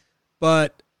think.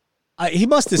 But he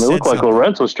must have said something. It looked like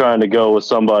Lorentz was trying to go with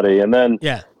somebody, and then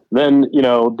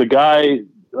the guy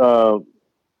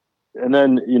and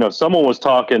then, someone was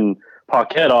talking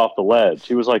Paquette off the ledge.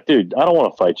 He was like, dude, I don't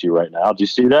want to fight you right now. Did you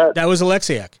see that? That was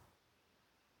Alexiak.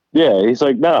 Yeah. He's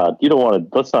like, nah, you don't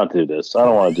want to, let's not do this. I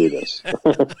don't want to do this.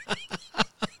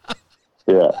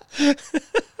 Yeah.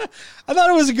 I thought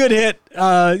it was a good hit,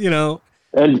 And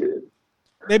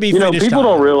maybe people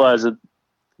don't realize that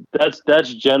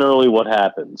that's generally what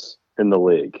happens in the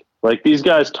league. Like, these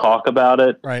guys talk about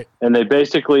it, right, and they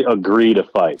basically agree to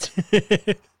fight.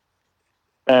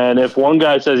 And if one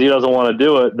guy says he doesn't want to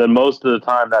do it, then most of the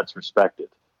time that's respected.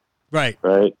 Right.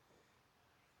 Right.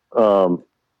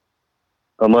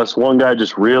 Unless one guy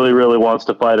just really, really wants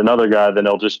to fight another guy, then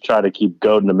they'll just try to keep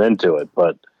goading him into it.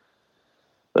 But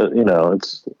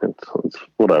it's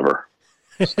whatever.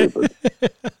 Stupid.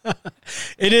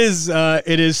 It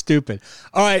is stupid.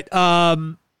 All right.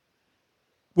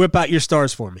 Whip out your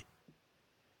stars for me.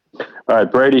 All right.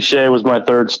 Brady Shea was my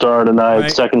third star tonight.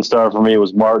 Right. Second star for me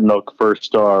was Martinook. First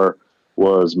star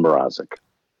was Mrazek.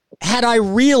 Had I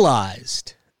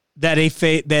realized that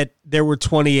that there were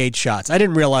 28 shots, I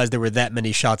didn't realize there were that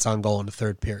many shots on goal in the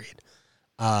third period.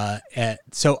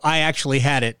 So I actually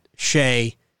had it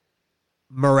Shea,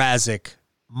 Mrazek,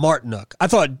 Martinook. I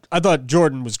thought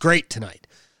Jordan was great tonight.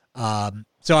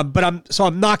 So I'm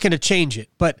not going to change it.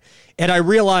 But had I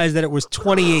realized that it was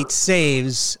 28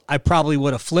 saves, I probably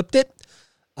would have flipped it.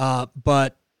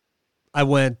 But I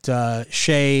went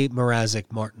Shea, Mrazek,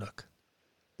 Martinook.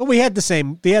 But we had the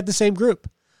same group.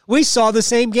 We saw the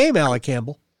same game, Alec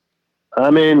Campbell. I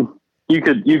mean, you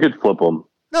could flip them.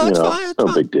 No, it's fine. It's no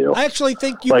fine. big deal. I actually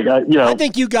think you. I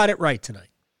think you got it right tonight.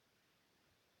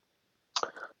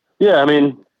 Yeah, I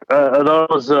mean, I thought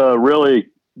it was really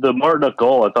the Martinook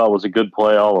goal. I thought was a good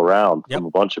play all around from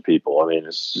a bunch of people. I mean,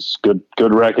 it's just good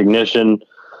recognition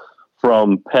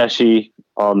from Pesci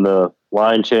on the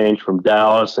line change from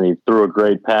Dallas, and he threw a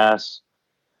great pass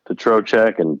to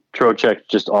Trocheck, and Trocheck's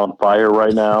just on fire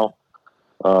right now.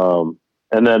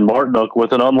 And then Martinook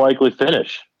with an unlikely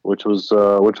finish, which was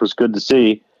good to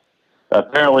see.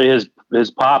 Apparently,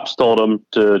 his pops told him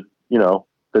to,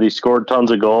 that he scored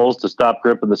tons of goals, to stop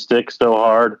gripping the stick so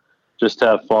hard, just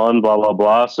have fun, blah, blah,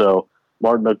 blah. So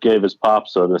Martinook gave his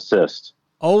pops an assist.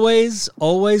 Always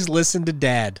listen to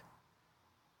Dad.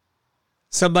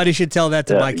 Somebody should tell that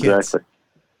to my kids.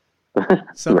 Exactly.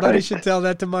 Somebody should tell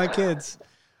that to my kids.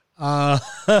 I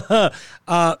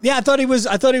thought he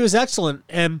was excellent.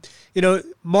 And,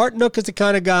 Martinook is the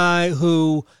kind of guy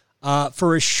who,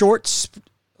 for a short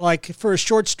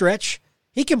stretch,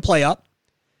 he can play up.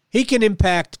 He can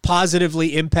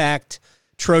positively impact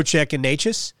Trocheck and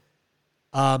Natchez.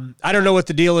 I don't know what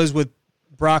the deal is with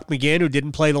Brock McGinn, who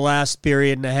didn't play the last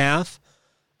period and a half.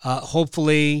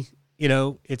 Hopefully,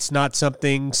 it's not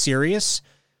something serious.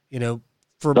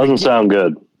 Doesn't sound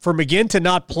good. For McGinn to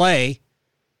not play,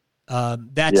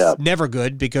 that's never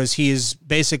good because he is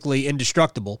basically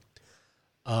indestructible.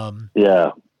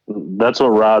 Yeah, that's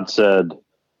what Rod said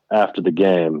after the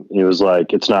game. He was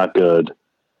like, it's not good.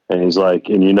 And he's like,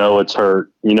 and it's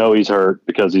hurt. He's hurt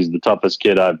because he's the toughest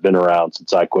kid I've been around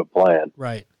since I quit playing.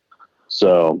 Right.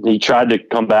 So he tried to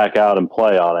come back out and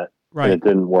play on it. Right. And it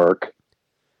didn't work.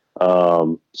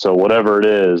 So whatever it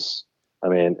is, I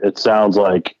mean, it sounds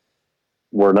like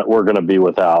we're going to be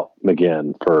without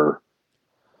McGinn for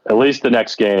at least the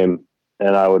next game.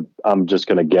 And I'm just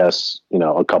going to guess,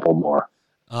 a couple more.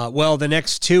 Well, the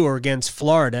next two are against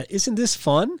Florida. Isn't this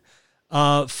fun?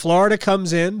 Florida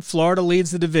comes in. Florida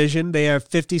leads the division. They have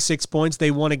 56 points.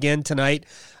 They won again tonight.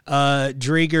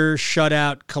 Drieger shut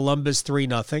out Columbus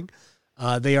 3-0.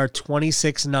 They are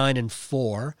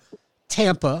 26-9-4.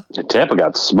 Tampa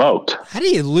got smoked. How do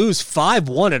you lose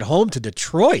 5-1 at home to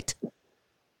Detroit?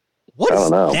 What is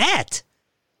that?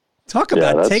 Talk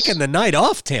about taking the night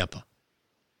off, Tampa.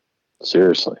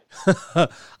 Seriously. But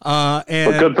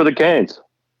good for the Canes.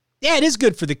 Yeah, it is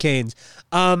good for the Canes.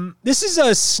 This is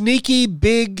a sneaky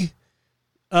big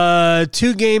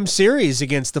 2-game series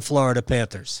against the Florida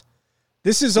Panthers.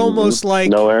 This is almost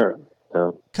like no error.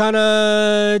 No. Kind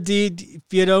of, if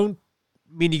you don't,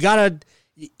 I mean,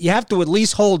 you have to at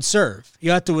least hold serve. You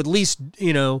have to at least,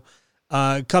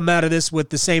 come out of this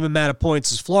with the same amount of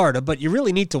points as Florida, but you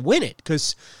really need to win it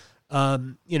because,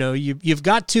 you've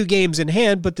got 2 games in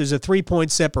hand, but there's a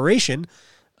 3-point separation.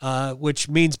 Which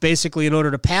means basically in order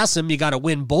to pass them, you got to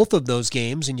win both of those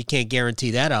games, and you can't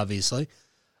guarantee that, obviously.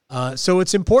 So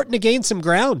it's important to gain some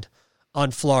ground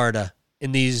on Florida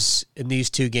in these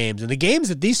 2 games. And the games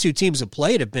that these 2 teams have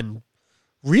played have been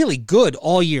really good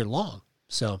all year long.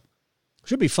 So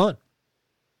should be fun.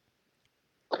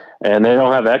 And they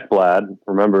don't have Ekblad.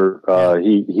 Remember,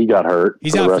 he got hurt.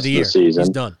 He's for out the rest for the of year. The season. He's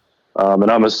done.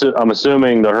 And I'm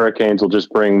assuming the Hurricanes will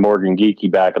just bring Morgan Geekie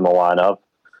back in the lineup,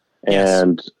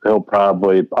 and he'll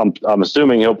probably I'm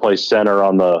assuming he'll play center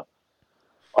on the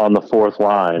fourth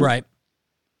line, Right.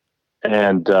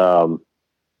 And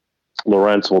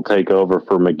Lorentz will take over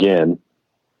for McGinn,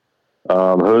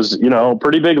 who's a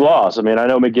pretty big loss. I mean, I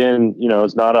know McGinn,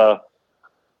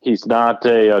 he's not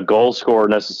a goal scorer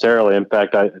necessarily. In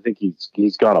fact, I think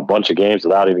he's gone a bunch of games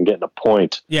without even getting a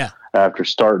point. Yeah. After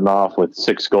starting off with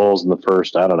 6 goals in the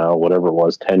first, I don't know, whatever it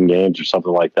was, 10 games or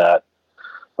something like that.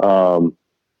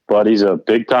 But he's a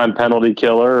big time penalty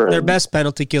killer. Their best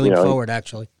penalty killing forward,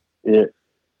 actually. Yeah,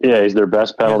 he's their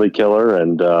best penalty killer.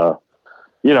 And,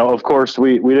 of course,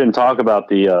 we didn't talk about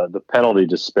the penalty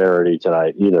disparity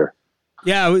tonight either.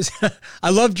 Yeah, it was. I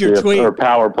loved your tweet. Or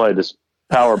power play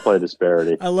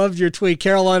disparity. I loved your tweet.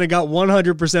 Carolina got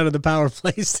 100% of the power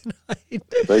plays tonight.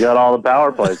 They got all the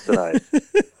power plays tonight.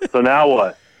 So now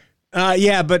what? But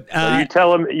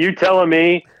you telling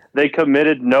me they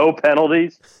committed no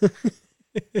penalties?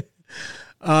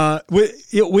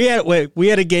 We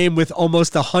had a game with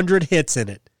almost 100 hits in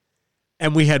it,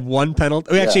 and we had one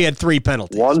penalty. We actually had 3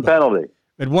 penalties. One penalty.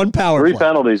 And one power play. 3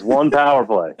 penalties, 1 power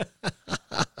play.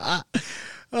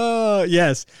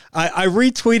 Yes. I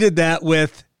retweeted that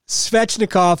with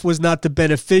Svechnikov was not the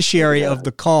beneficiary of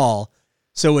the call,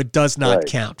 so it does not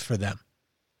count for them.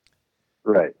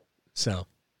 Right. So.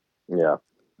 Yeah.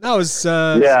 That was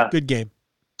a good game.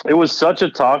 It was such a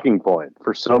talking point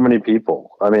for so many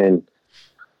people. I mean,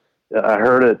 I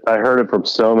heard it from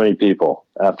so many people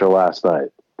after last night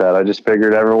that I just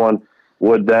figured everyone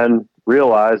would then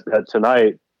realize that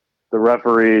tonight the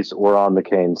referees were on the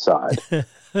Canes side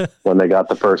when they got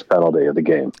the first penalty of the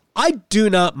game. I do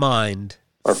not mind.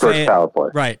 First power play.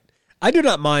 Right. I do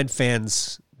not mind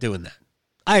fans doing that.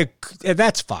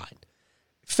 That's fine.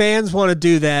 Fans want to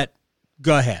do that,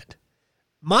 go ahead.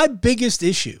 My biggest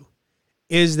issue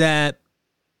is that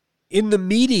in the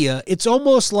media, it's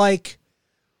almost like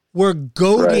we're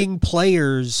goading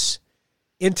players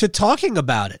into talking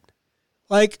about it.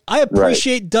 Like, I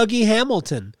appreciate Dougie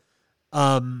Hamilton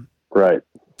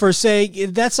for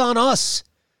saying that's on us.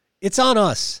 It's on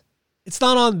us. It's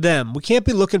not on them. We can't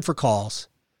be looking for calls.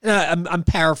 And I'm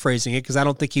paraphrasing it because I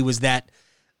don't think he was that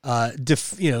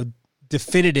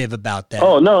definitive about that.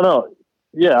 Oh, no.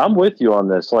 Yeah, I'm with you on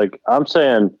this. Like, I'm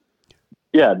saying,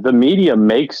 the media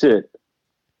makes it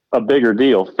a bigger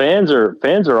deal. Fans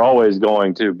are always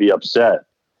going to be upset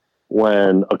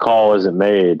when a call isn't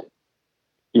made,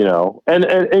 and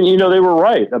they were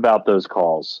right about those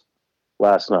calls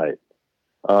last night.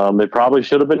 They probably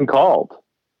should have been called.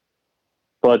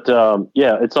 But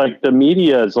it's like the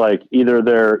media is like either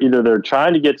they're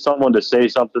trying to get someone to say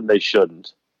something they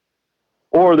shouldn't,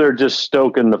 or they're just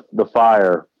stoking the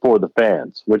fire for the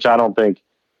fans, which I don't think,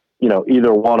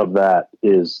 either one of that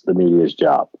is the media's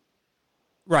job.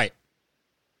 Right.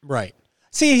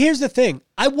 See, here's the thing.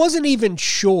 I wasn't even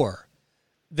sure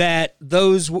that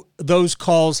those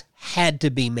calls had to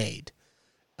be made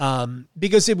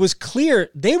because it was clear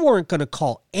they weren't going to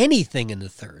call anything in the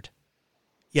third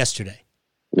yesterday.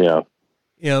 Yeah.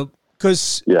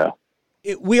 Because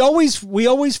we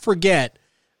always forget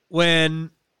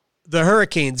when the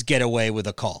Hurricanes get away with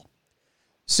a call.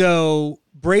 So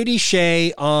Brady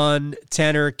Shea on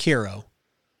Tanner Kiro,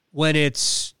 when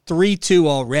it's 3-2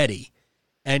 already,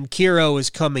 and Kiro is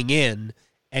coming in,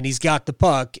 and he's got the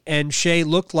puck, and Shea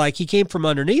looked like he came from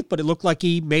underneath, but it looked like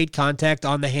he made contact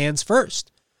on the hands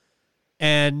first.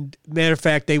 And matter of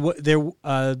fact, there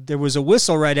was a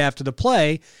whistle right after the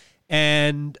play,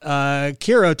 and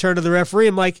Kiro turned to the referee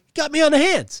and got me on the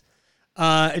hands.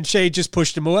 And Shea just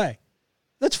pushed him away.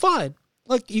 That's fine.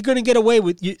 Look, you're going to get away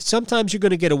with it. Sometimes you're going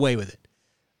to get away with it.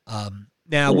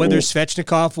 Now, whether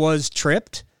Svechnikov was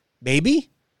tripped,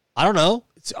 maybe. I don't know.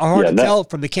 It's hard to tell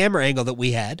from the camera angle that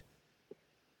we had.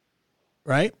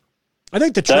 Right? I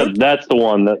think that's the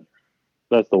one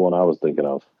that's the one I was thinking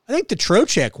of. I think the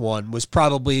Trocheck one was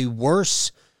probably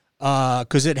worse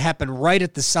because it happened right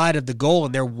at the side of the goal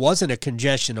and there wasn't a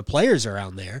congestion of players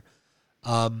around there.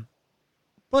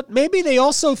 But maybe they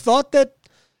also thought that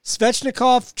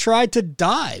Svechnikov tried to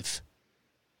dive.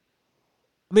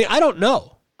 I mean, I don't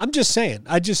know. I'm just saying.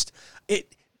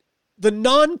 The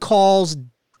non-calls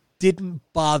didn't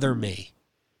bother me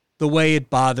the way it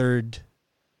bothered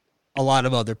a lot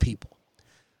of other people.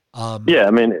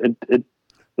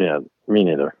 Me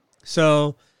neither.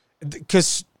 So,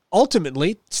 because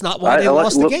ultimately, it's not why they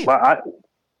lost the game.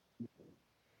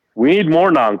 We need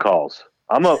more non-calls.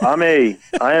 I'm a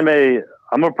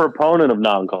proponent of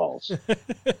non-calls.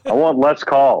 I want less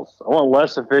calls. I want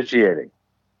less officiating.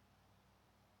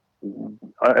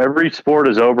 every sport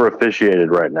is over officiated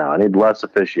right now. I need less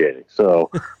officiating. So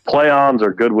play-ons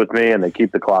are good with me, and they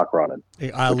keep the clock running,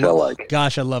 which I like.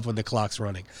 Gosh, I love when the clock's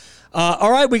running.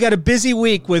 All right, we got a busy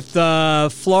week with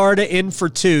Florida in for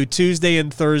Tuesday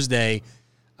and Thursday,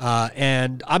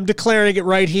 and I'm declaring it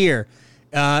right here.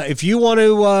 If you want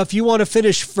to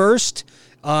finish first,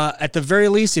 at the very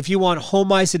least, if you want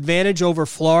home ice advantage over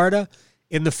Florida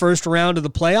in the first round of the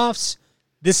playoffs,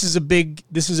 this is a big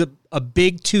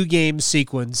 2-game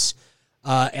sequence,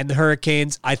 and the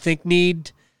Hurricanes, I think,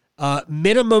 need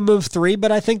minimum of 3,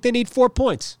 but I think they need 4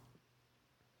 points.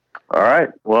 All right.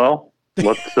 Well,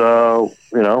 let's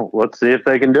see if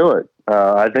they can do it.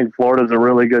 I think Florida's a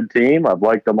really good team. I've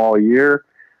liked them all year.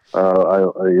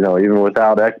 Even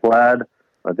without Ekblad,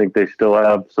 I think they still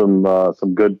have some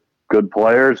good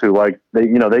players who I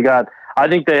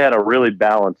think they had a really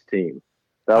balanced team.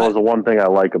 That was the one thing I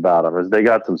like about them is they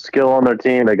got some skill on their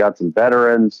team. They got some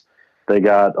veterans. They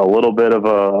got a little bit of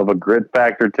a grit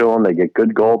factor to them. They get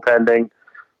good goaltending.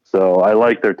 So I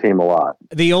like their team a lot.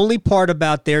 The only part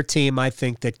about their team I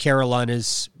think that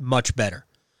Carolina's much better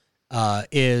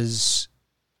is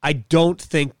I don't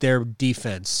think their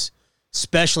defense,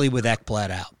 especially with Ekblad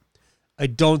out, I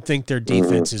don't think their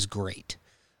defense is great.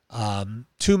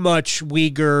 Too much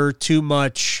Uyghur, too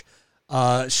much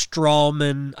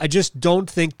Strawman. I just don't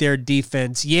think their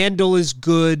defense. Yandel is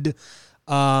good.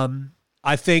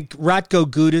 I think Ratko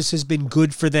Gudas has been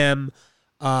good for them,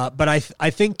 but I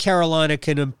think Carolina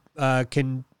can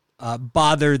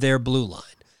bother their blue line,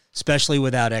 especially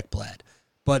without Ekblad.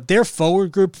 But their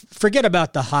forward group, forget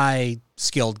about the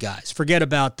high-skilled guys. Forget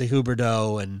about the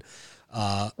Huberdeau and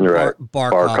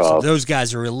Barkov. Those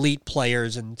guys are elite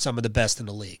players and some of the best in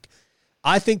the league.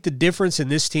 I think the difference in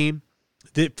this team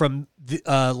from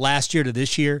last year to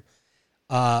this year,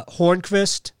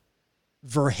 Hornqvist,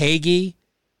 Verhaeghe,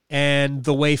 and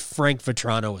the way Frank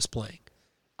Vetrano is playing.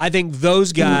 I think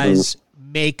those guys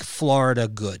make Florida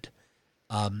good.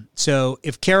 So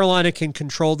if Carolina can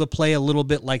control the play a little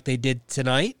bit like they did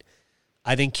tonight,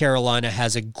 I think Carolina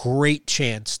has a great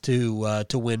chance to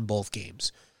win both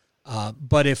games.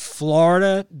 But if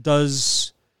Florida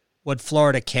does what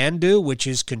Florida can do, which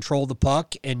is control the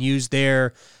puck and use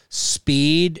their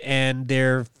speed and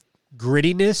their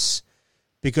grittiness,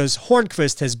 because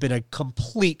Hornqvist has been a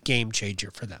complete game changer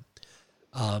for them.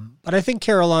 But I think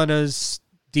Carolina's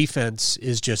defense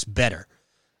is just better.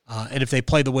 And if they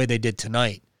play the way they did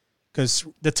tonight, because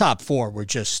the top 4 were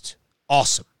just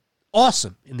awesome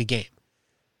in the game.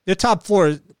 The top 4,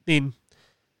 I mean,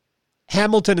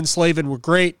 Hamilton and Slavin were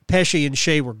great. Pesce and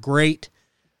Shea were great.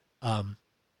 And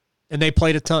they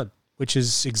played a ton, which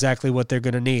is exactly what they're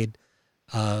going to need.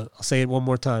 I'll say it one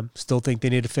more time. Still think they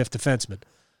need a 5th defenseman.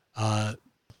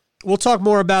 We'll talk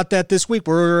more about that this week.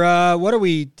 We're, what are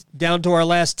we, down to our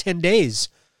last 10 days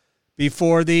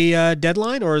before the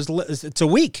deadline, or it's a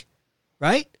week,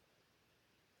 right?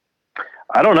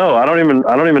 I don't know. I don't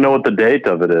even know what the date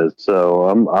of it is. So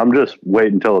I'm just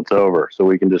waiting until it's over so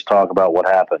we can just talk about what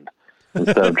happened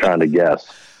instead of trying to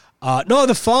guess. No,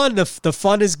 the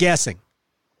fun is guessing.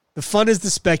 The fun is the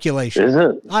speculation. Is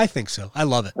it? I think so. I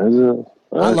love it. Is it?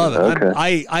 I love it.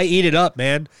 Okay. I eat it up,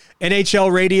 man. NHL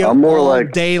radio all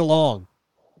day long.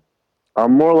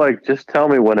 I'm more like, just tell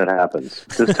me when it happens.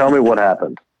 Just tell me what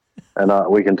happened, and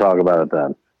we can talk about it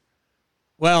then.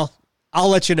 Well, I'll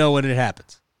let you know when it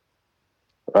happens.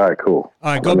 All right, cool.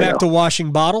 All right, go back to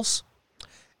washing bottles.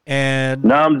 And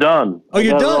no, I'm done. Oh,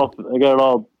 you're done? I got it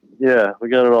all. Yeah, we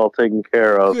got it all taken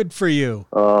care of. Good for you.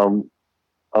 I'm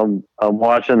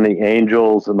watching the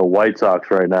Angels and the White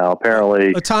Sox right now.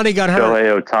 Apparently, Ohtani got hurt.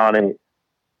 Shohei Ohtani.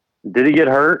 Did he get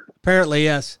hurt? Apparently,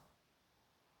 yes.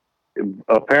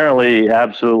 Apparently,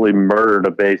 absolutely murdered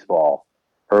a baseball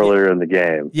earlier in the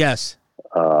game. Yes.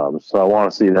 So I want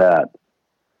to see that.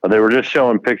 They were just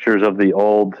showing pictures of the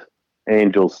old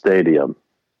Angels Stadium,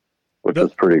 which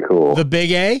was pretty cool. The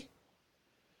Big A?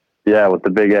 Yeah, with the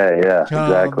Big A. Yeah, Oh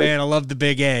exactly. man, I love the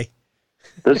Big A.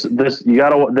 This you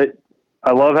gotta.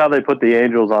 I love how they put the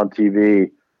Angels on TV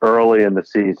early in the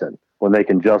season when they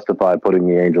can justify putting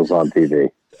the Angels on TV.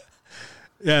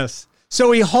 Yes.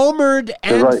 So he homered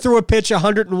and threw a pitch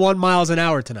 101 miles an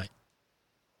hour tonight.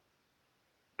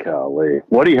 Golly,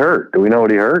 what he hurt? Do we know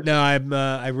what he hurt? No,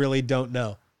 I really don't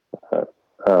know.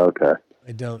 Okay.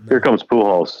 I don't know. Here comes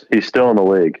Pujols. He's still in the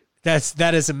league.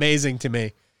 That is amazing to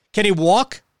me. Can he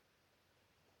walk?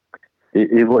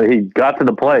 He got to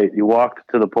the plate. He walked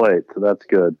to the plate, so that's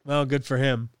good. Well, good for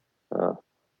him.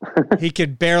 He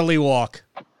could barely walk.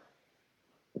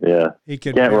 Yeah. He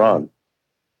can't run.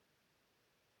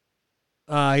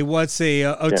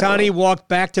 Ohtani walked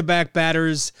back-to-back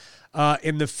batters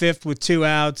in the fifth with 2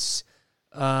 outs.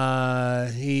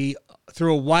 He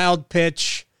threw a wild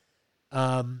pitch.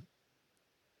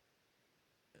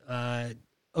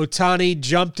 Ohtani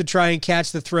jumped to try and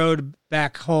catch the throw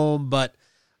back home, but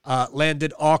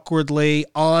landed awkwardly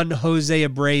on Jose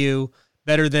Abreu.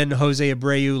 Better than Jose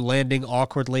Abreu landing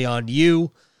awkwardly on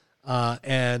you.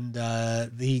 And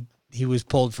he was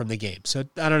pulled from the game. So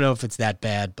I don't know if it's that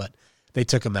bad, but they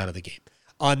took him out of the game.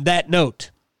 On that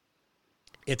note,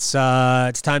 it's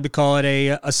time to call it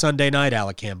a Sunday night,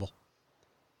 Alec Campbell.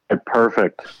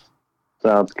 Perfect.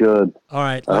 Sounds good. All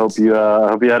right. I hope you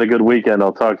had a good weekend.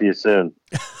 I'll talk to you soon.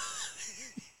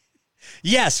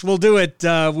 Yes, we'll do it.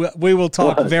 We will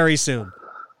talk very soon.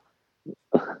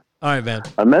 All right, man.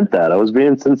 I meant that. I was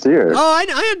being sincere. Oh, I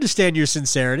understand your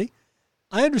sincerity.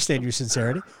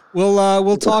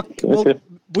 We'll talk.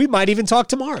 We might even talk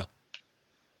tomorrow.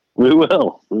 We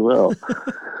will. All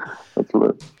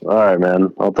right,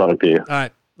 man. I'll talk to you. All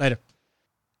right, later.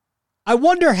 I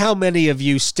wonder how many of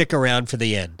you stick around for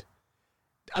the end.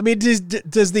 I mean,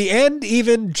 does the end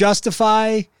even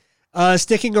justify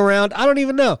sticking around? I don't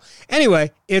even know.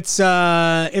 Anyway, it's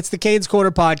the Canes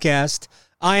Corner podcast.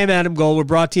 I am Adam Gold. We're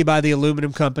brought to you by the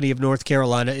Aluminum Company of North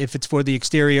Carolina. If it's for the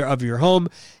exterior of your home,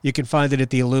 you can find it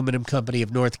at the Aluminum Company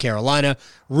of North Carolina.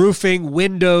 Roofing,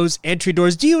 windows, entry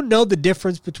doors. Do you know the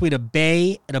difference between a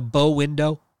bay and a bow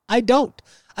window? I don't.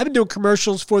 I've been doing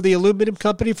commercials for the Aluminum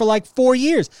Company for like 4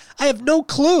 years. I have no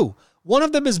clue. One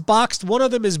of them is boxed. One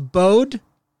of them is bowed.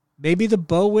 Maybe the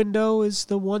bow window is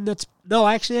the one that's... No,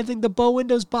 actually, I think the bow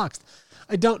window is boxed.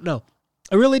 I don't know.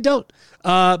 I really don't.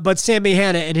 But Sammy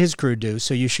Hanna and his crew do,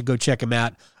 so you should go check him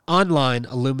out online,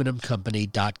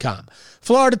 aluminumcompany.com.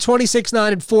 Florida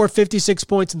 26-9-4, 56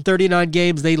 points in 39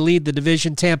 games. They lead the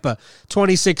division. Tampa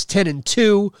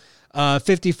 26-10-2,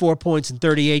 54 points in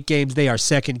 38 games. They are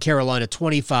second. Carolina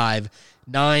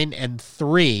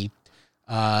 25-9-3.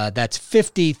 That's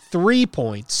 53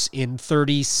 points in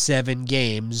 37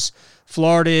 games.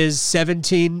 Florida is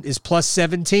plus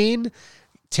 17.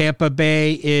 Tampa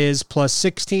Bay is plus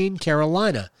 16.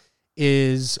 Carolina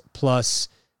is plus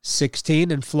 16.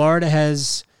 And Florida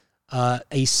has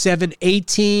a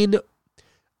 718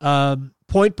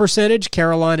 point percentage.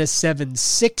 Carolina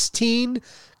 716.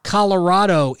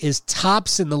 Colorado is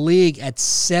tops in the league at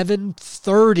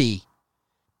 730.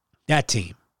 That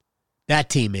team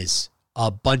is a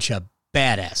bunch of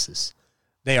badasses.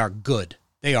 They are good.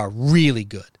 They are really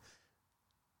good.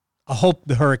 I hope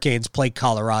the Hurricanes play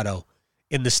Colorado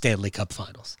in the Stanley Cup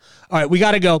Finals. All right, we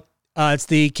got to go. It's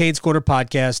the Canes Corner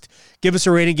podcast. Give us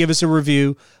a rating. Give us a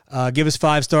review. Give us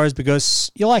 5 stars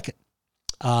because you like it.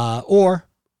 Or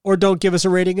don't give us a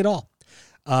rating at all.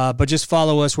 But just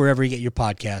follow us wherever you get your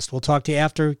podcast. We'll talk to you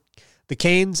after the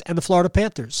Canes and the Florida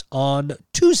Panthers on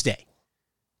Tuesday.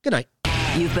 Good night.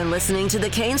 You've been listening to the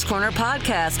Canes Corner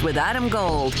podcast with Adam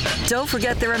Gold. Don't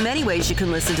forget there are many ways you can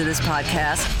listen to this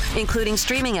podcast, including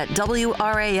streaming at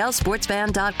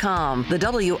WRALSportsFan.com, the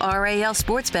WRAL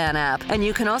Sports Fan app, and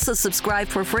you can also subscribe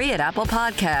for free at Apple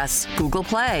Podcasts, Google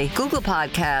Play, Google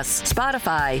Podcasts,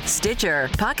 Spotify, Stitcher,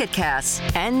 Pocket Casts,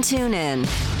 and TuneIn.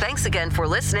 Thanks again for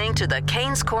listening to the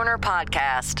Canes Corner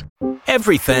podcast.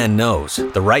 Every fan knows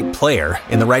the right player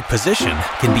in the right position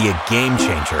can be a game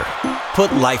changer. Put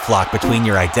LifeLock between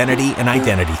your identity and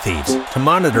identity thieves to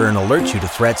monitor and alert you to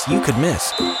threats you could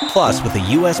miss. Plus, with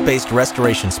a U.S.-based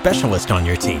restoration specialist on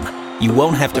your team, you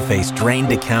won't have to face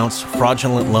drained accounts,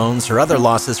 fraudulent loans, or other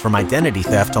losses from identity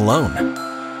theft alone.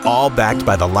 All backed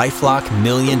by the LifeLock $1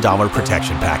 Million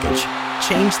Protection Package.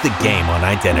 Change the game on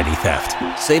identity theft.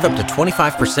 Save up to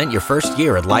 25% your first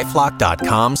year at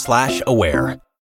LifeLock.com/aware.